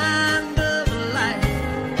kind of life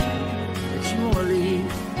that you wanna lead.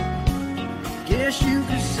 Guess you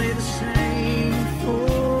could say the same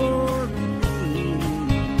for me.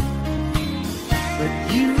 But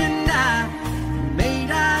you and I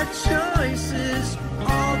made our choices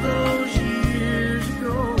all those years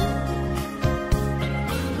ago.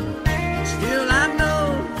 Still I know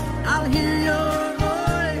I'll hear your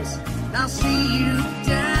voice and I'll see you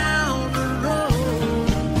down the road.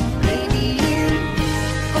 Maybe in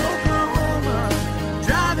Oklahoma,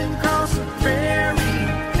 driving across the prairie.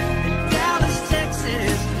 In Dallas,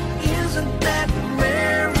 Texas, isn't that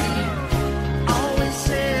where we always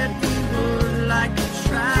said we would like to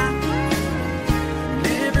try?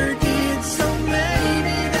 Never did, so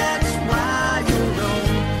maybe that's why you're on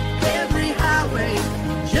every highway,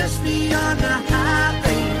 just beyond the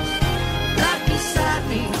highways, right beside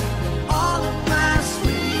me, all of my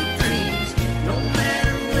sweet dreams. No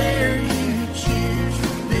matter where you choose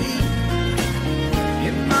to be,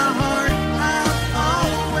 in my heart I'll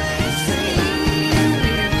always see you.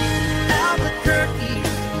 In Albuquerque,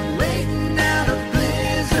 waiting out a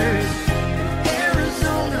blizzard. In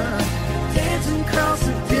Arizona, dancing across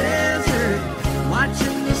the desert,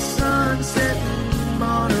 watching the sunset in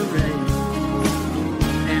Monterey.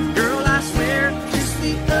 And girl, I swear, just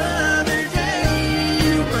the other day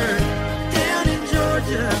you were down in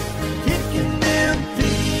Georgia, kicking them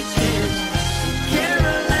peaches.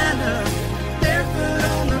 Carolina, barefoot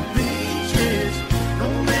on the beaches. No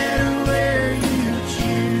matter where you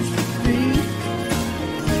choose to be,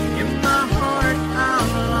 in my heart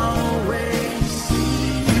I'll always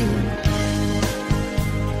see you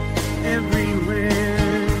everywhere.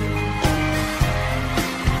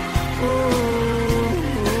 Oh,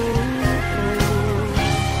 oh, oh.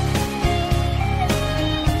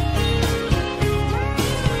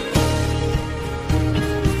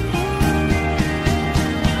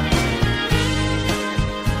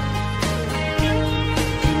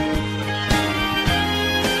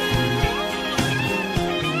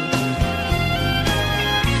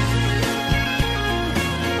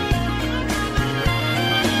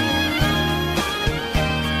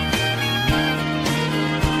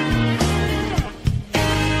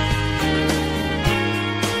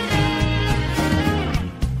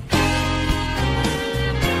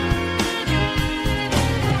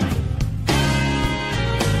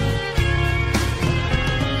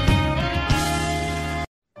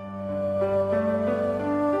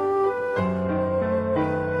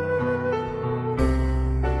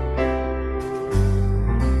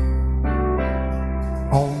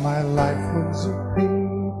 All my life was a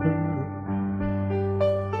paper,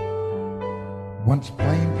 once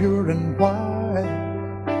plain, pure and white,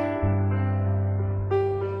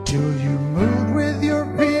 till you moved with your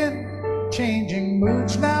pen, changing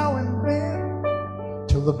moods now and then,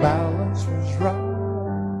 till the balance was right.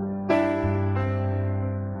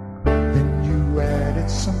 Then you added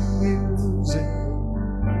some music,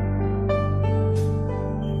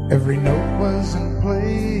 every note was in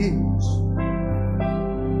place,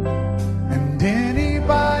 and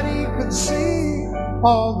anybody could see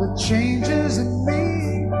all the changes in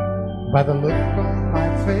me by the look on my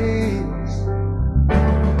face.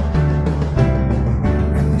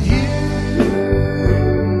 And you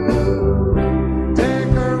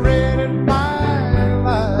decorated my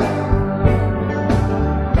life,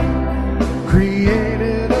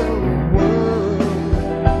 created a world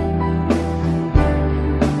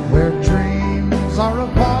where dreams are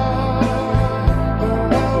apart.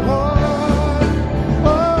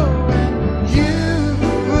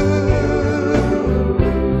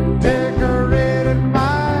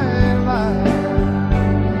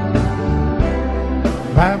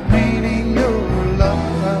 By painting your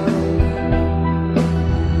love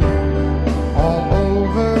all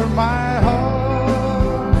over my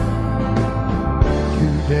heart, you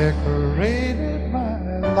decorated my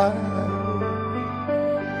life.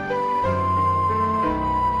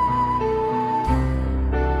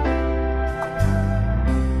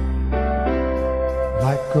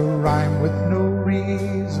 Like a rhyme with no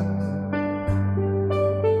reason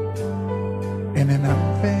in an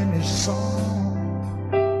unfinished song.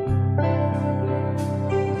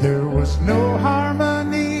 There was no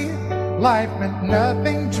harmony, life meant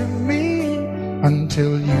nothing to me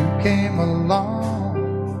until you came along.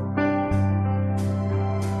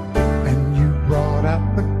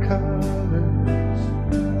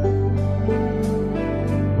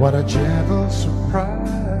 What a gentle surprise.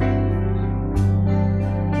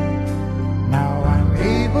 Now I'm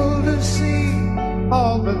able to see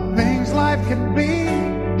all the things life can be,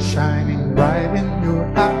 shining bright in your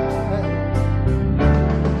eyes.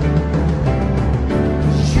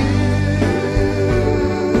 You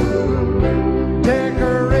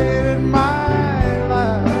decorated my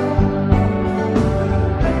life,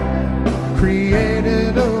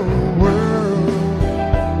 created a world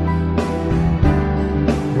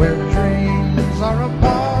where dreams are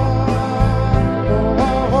apart.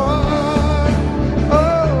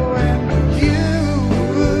 Oh, and you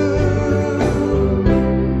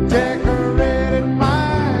decorated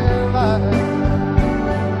my life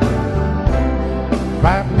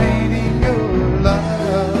by painting your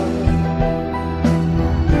love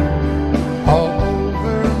all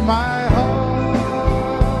over my heart.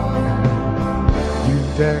 You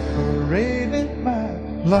decorated my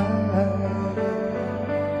life.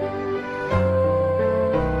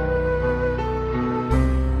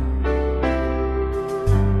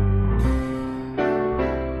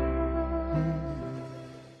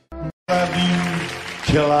 Love you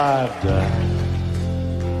till I die.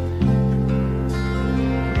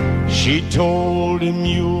 She told him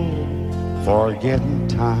you'll forget in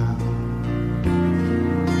time.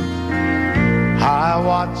 I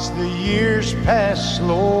watched the years pass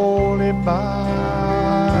slowly by,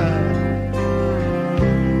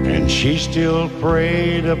 and she still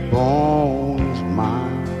preyed upon his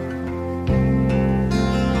mind.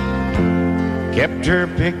 Kept her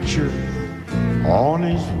picture on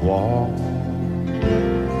his wall.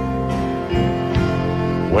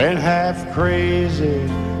 Went half crazy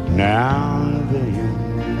now and then.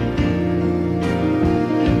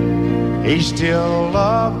 He still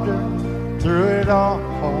loved her through it all.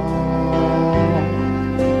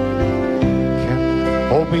 Kept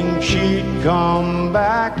hoping she'd come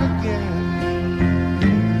back again.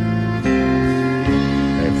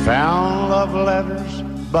 They found love letters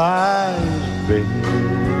by his bed,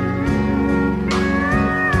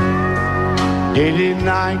 dated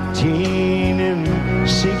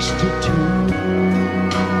 1962.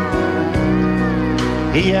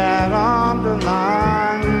 He had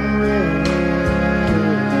underlined red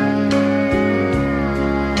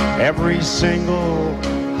every single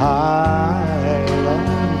I love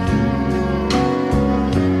you.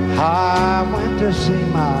 I went to see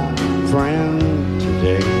my friend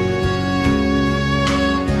today.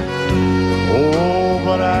 Oh,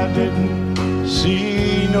 but I didn't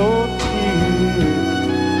see no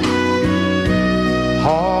tears,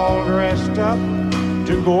 all dressed up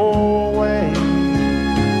to go away.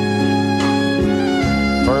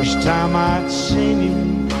 First time I'd seen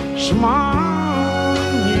him smile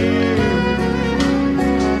in years.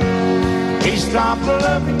 He stopped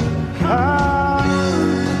loving her.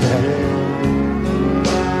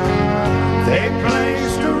 They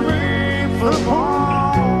placed a wreath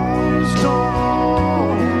upon his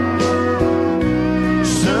door.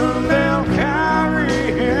 Soon they'll carry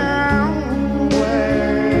him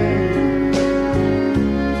away.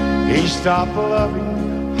 He stopped loving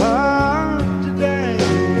her today.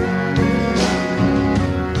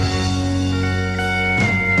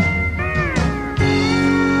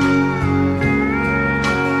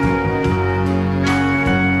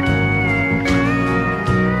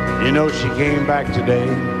 You know, she came back today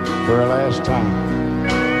for her last time.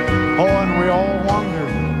 Oh, and we all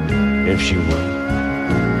wondered if she would.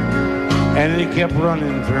 And it kept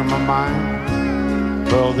running through my mind.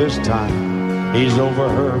 Well, this time he's over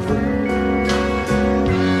her for good.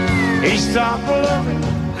 He stopped loving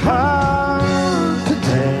her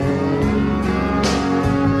today.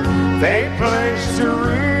 They placed a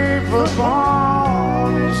wreath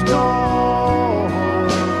upon his door.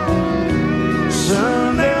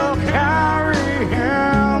 Soon they'll carry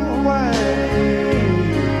him away.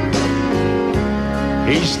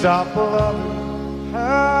 He stopped loving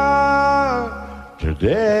her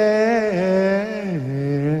today.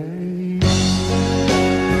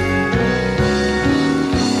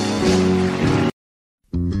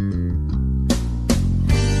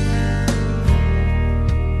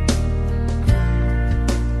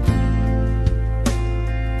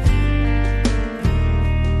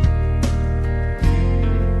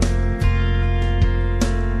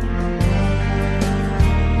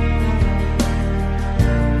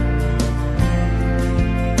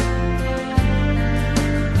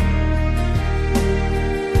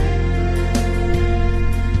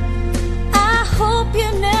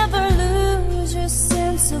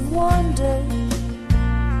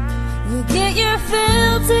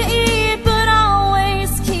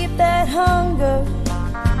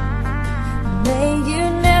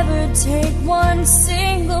 one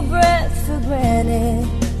single breath for granted.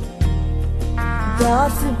 God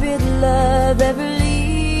forbid love ever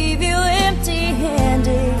leave you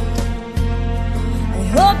empty-handed. I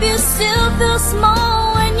hope you still feel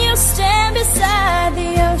small when you stand beside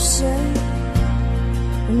the ocean.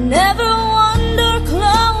 Never one door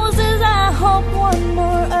closes, I hope one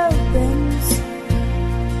more opens.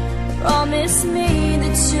 Promise me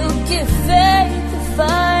that you'll give faith a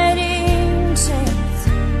fighting chance.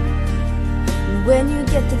 And when you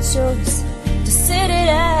get the choice to sit it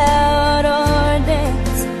out or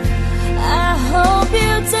dance, I hope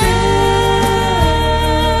you dance.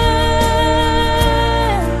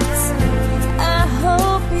 I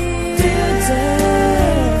hope you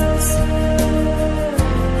dance.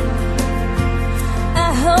 I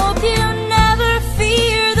hope you never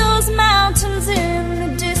fear those mountains in the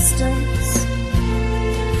distance.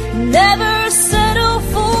 Never settle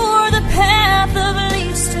for the path of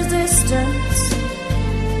least resistance.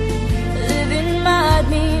 Living might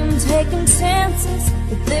mean taking chances,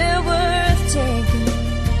 but they're worth taking.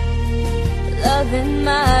 Loving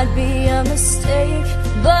might be a mistake,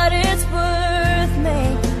 but it's worth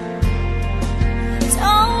making.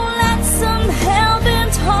 Don't let some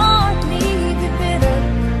hell-bent heart leave you bitter.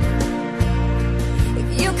 If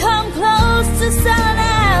you come close to selling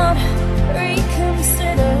out,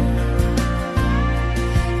 reconsider.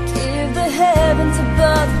 Give the heavens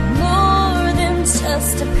above more than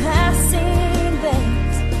just a passing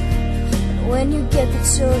glance. And when you get the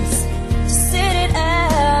choice to sit it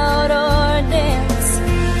out or dance,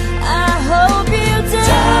 I hope you dance.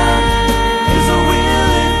 Time is a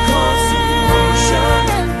willing constant motion,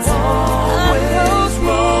 always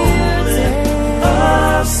rolling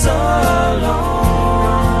us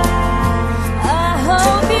along. I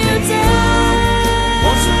hope you dance.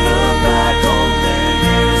 Once you look back on the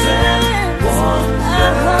years and wonder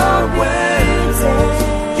where those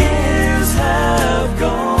years have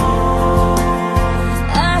gone.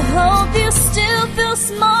 I hope you still feel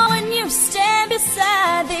small when you stand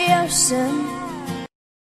beside the ocean.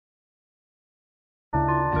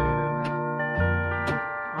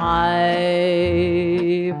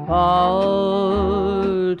 I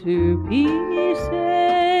fall to pieces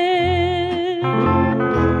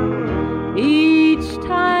each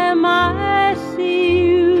time I see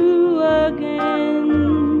you again.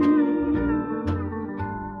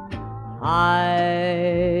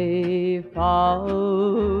 I fall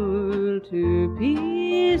to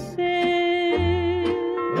pieces.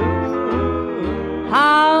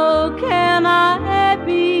 How can I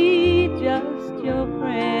be just your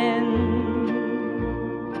friend?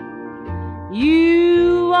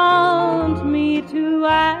 You want me to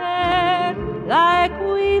act like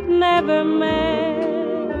we've never met.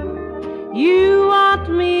 You want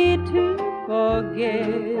me to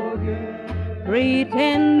forget,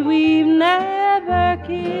 pretend we've never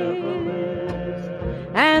kissed.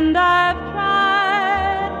 And I've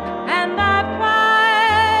tried,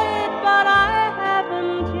 but I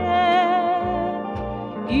haven't yet.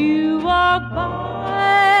 You walk by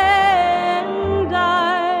and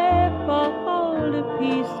I fall to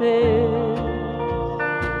pieces.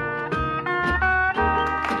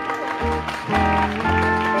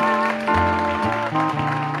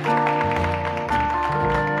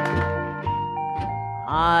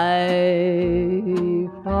 I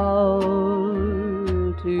fall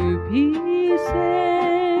to pieces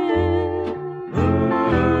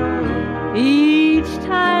each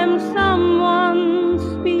time someone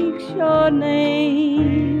speaks your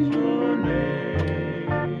name.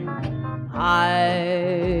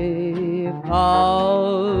 I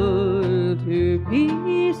fall to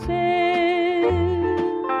pieces.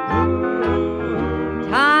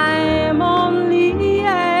 Time only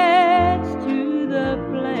adds to the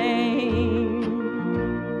flame.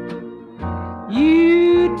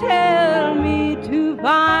 You tell me to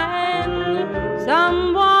find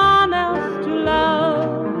someone else to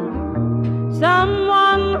love,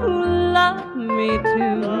 someone who loved me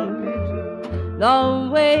too, the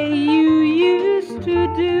way you used to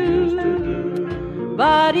do.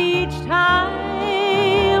 But each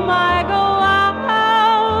time I go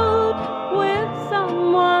out with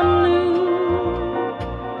someone new,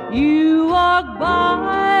 you walk by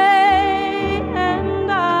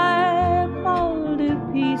and I fall to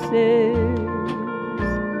pieces.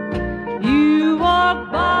 You walk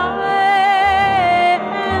by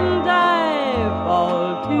and I fall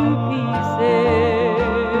to pieces.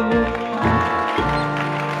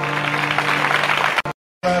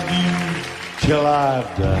 Love you till I've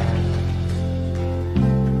died.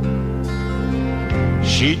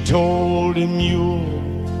 She told him you'll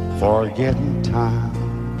forget in time.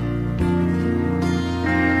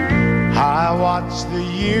 I watch the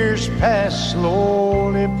years pass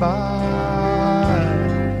slowly by,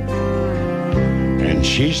 and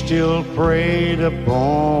she still preyed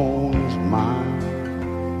upon his mind.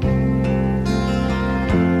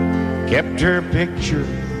 Kept her picture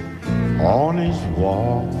on his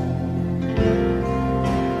wall.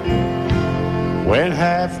 Went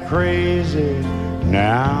half crazy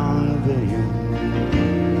now and then.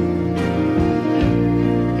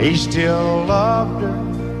 He still loved her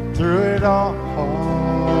through it all.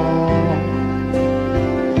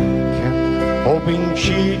 Kept hoping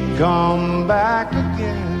she'd come back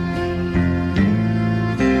again.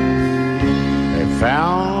 They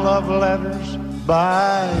found love letters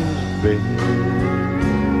by his bed,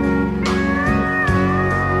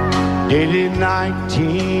 dated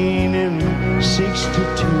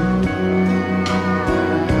 1962.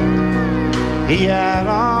 He had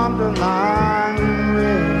underlined in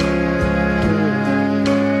red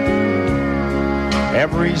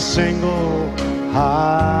every single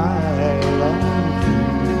I love you.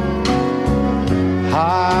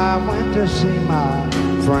 I went to see my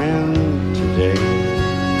friend today.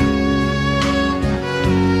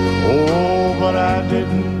 Oh, but I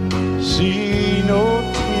didn't see no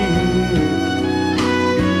tears.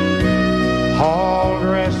 All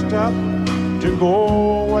dressed up to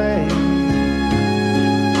go away.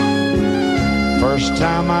 First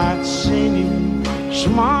time I'd seen him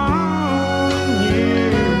smile in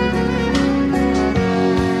years.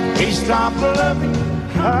 He stopped loving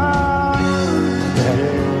her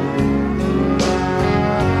today.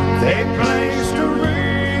 They placed a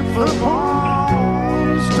wreath upon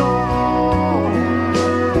his door.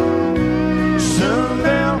 Soon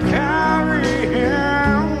they'll carry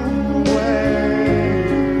him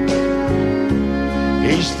away.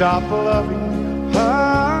 He stopped loving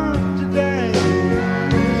her today.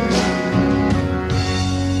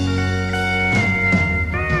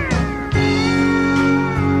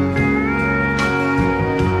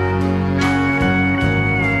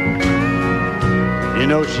 You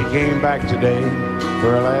know, she came back today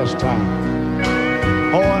for her last time.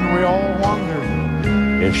 Oh, and we all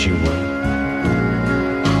wondered if she would.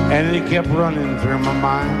 And it kept running through my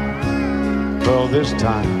mind. Well, this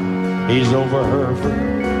time he's over her for good.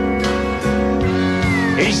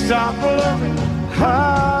 He stopped loving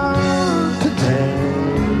her today.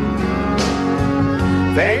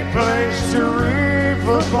 They placed a wreath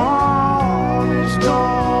upon his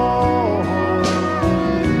door.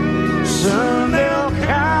 Soon they'll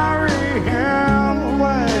carry him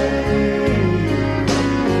away.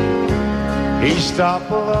 He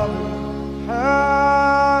stopped loving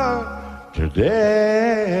her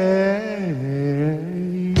today.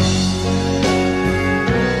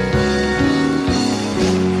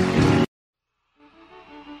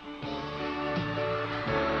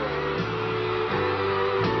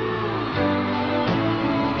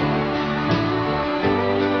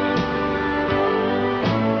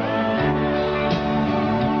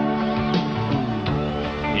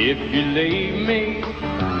 If you leave me, I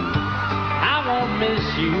won't miss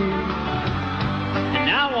you, and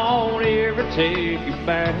I won't ever take you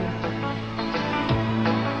back.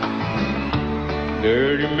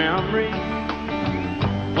 Dirty memories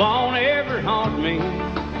won't ever haunt me,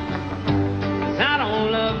 'cause I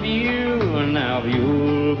don't love you, and now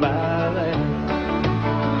you'll buy that.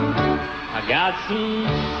 I got some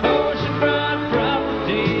oceanfront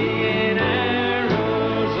property in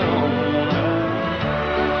Arizona.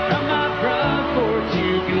 From my front porch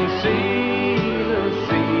you can see the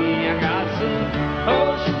sea. I got some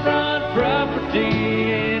oceanfront property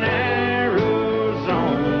in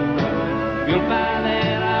Arizona. If you'll buy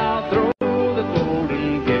that, I'll throw the Golden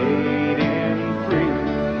Gate in free.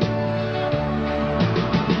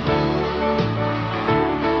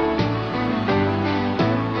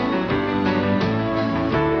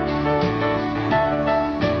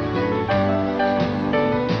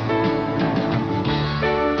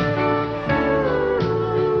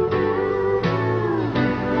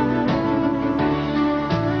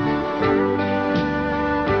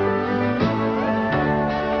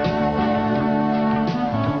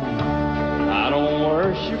 I don't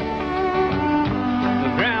worship the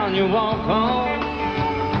ground you walk on.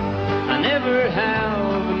 I never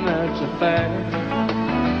have, and that's a fact.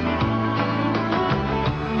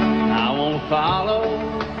 I won't follow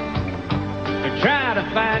or try to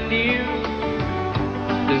find you,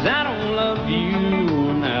 'cause I don't love you,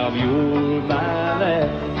 now you'll buy that.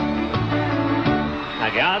 I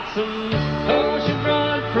got some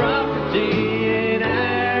oceanfront property in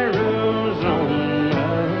Arizona.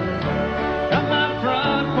 From my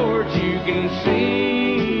front porch you can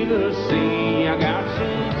see the sea. I got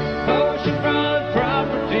some ocean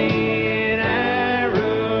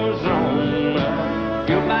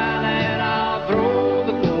by, then I'll throw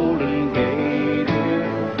the Golden Gate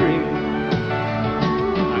free.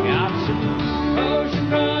 I got some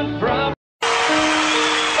oceanfront property.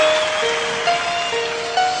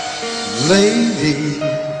 Lady,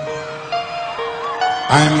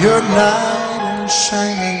 I'm your knight in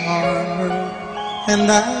shining armor, and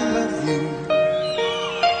I love you.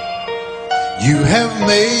 You have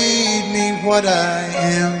made me what I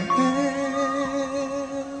am.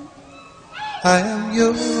 I am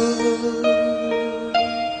yours.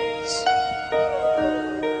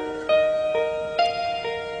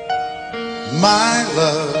 My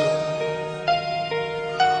love,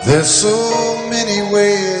 there's so many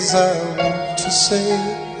ways I want to say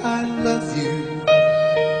I love you.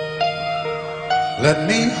 Let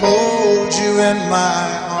me hold you in my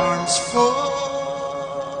arms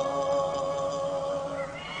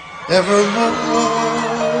forevermore.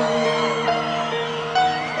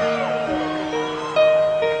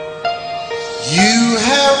 You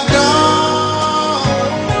have gone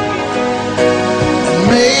and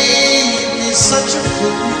made me such a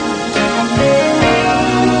fool.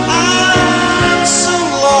 I'm so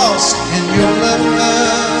lost in your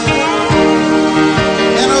love,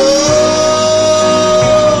 and oh,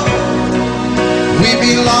 we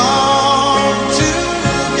belong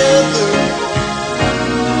together.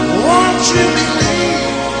 Won't you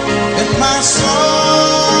believe in my song?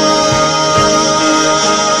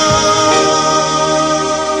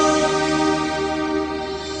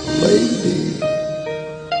 Lady,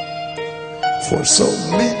 for so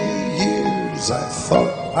many years I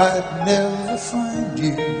thought I'd never find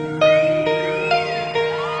you.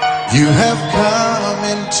 You have come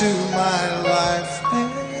into my life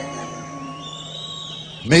and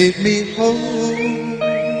made me whole.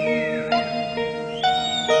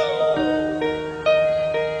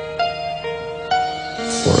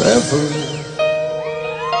 Forever,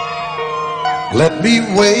 let me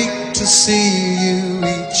wake to see you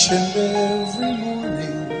each and every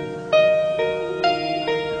morning.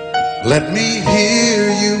 Let me hear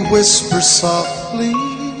you whisper softly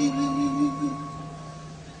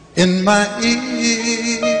in my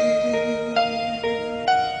ear.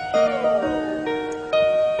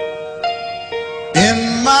 In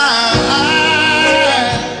my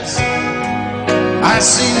eyes, I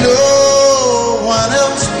see no one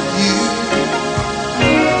else but you.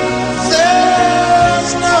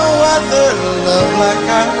 There's no other love like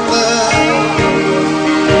I love.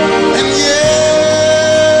 And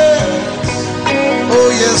yes, oh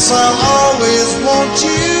yes, I'll always want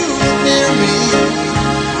you near me.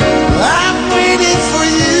 I've waited for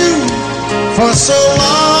you for so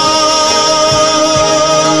long.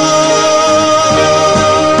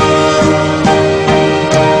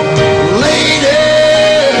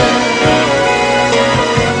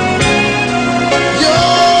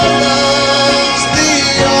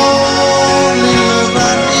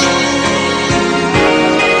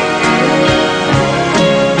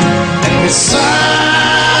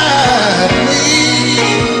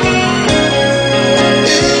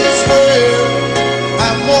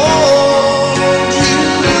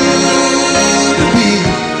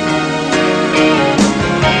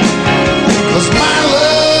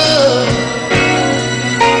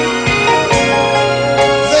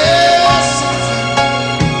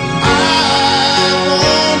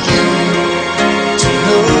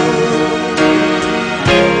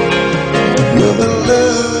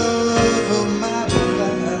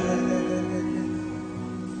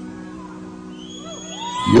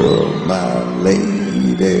 You're my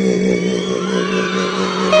lady.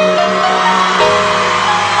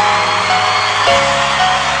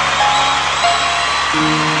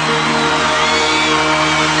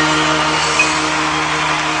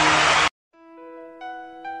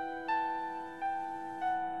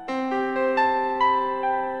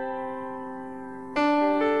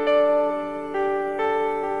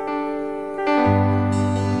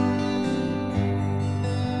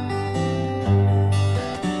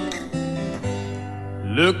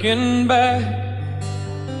 Looking back,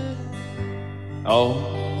 all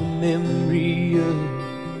the memory of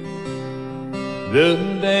the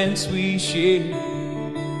dance we shared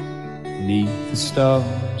neath the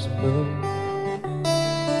stars above.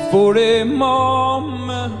 For a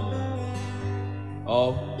moment,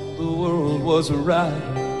 all the world was right.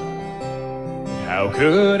 How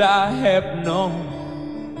could I have known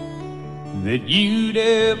that you'd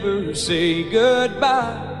ever say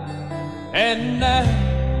goodbye? And now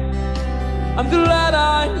I'm glad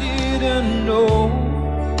I didn't know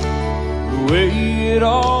the way it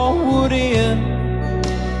all would end,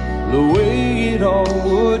 the way it all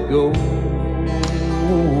would go.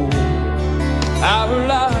 Our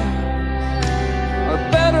lives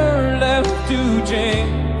to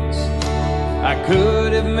chance. I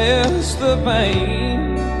could have missed the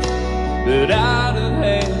pain, but I'd have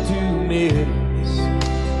had to miss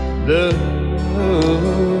the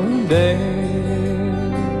dance.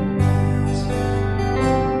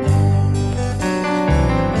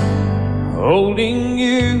 Holding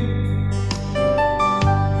you,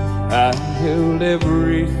 I held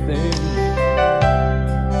everything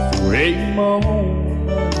for a moment.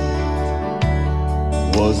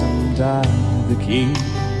 Wasn't I the king?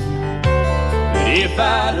 But if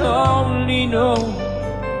I'd only known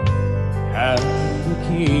how the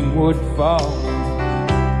king would fall,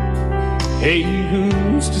 hey,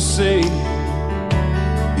 who's to say?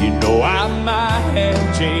 You know I might have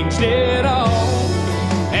changed it all.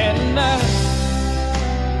 And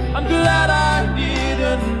I'm glad I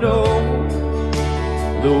didn't know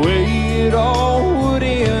the way it all would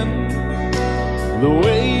end, the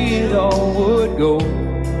way it all would go.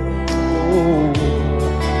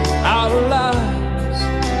 Our lives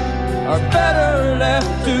are better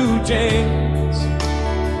left to chance.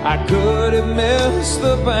 I could have missed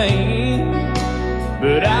the pain,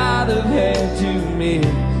 but I'd have had to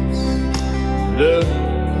miss the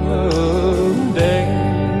day.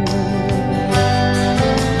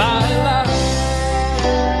 My life,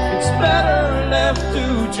 it's better left to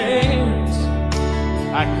chance.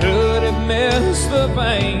 I could have missed the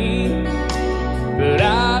pain, but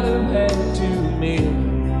I'd have had to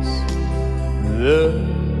miss the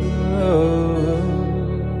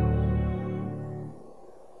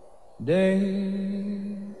day.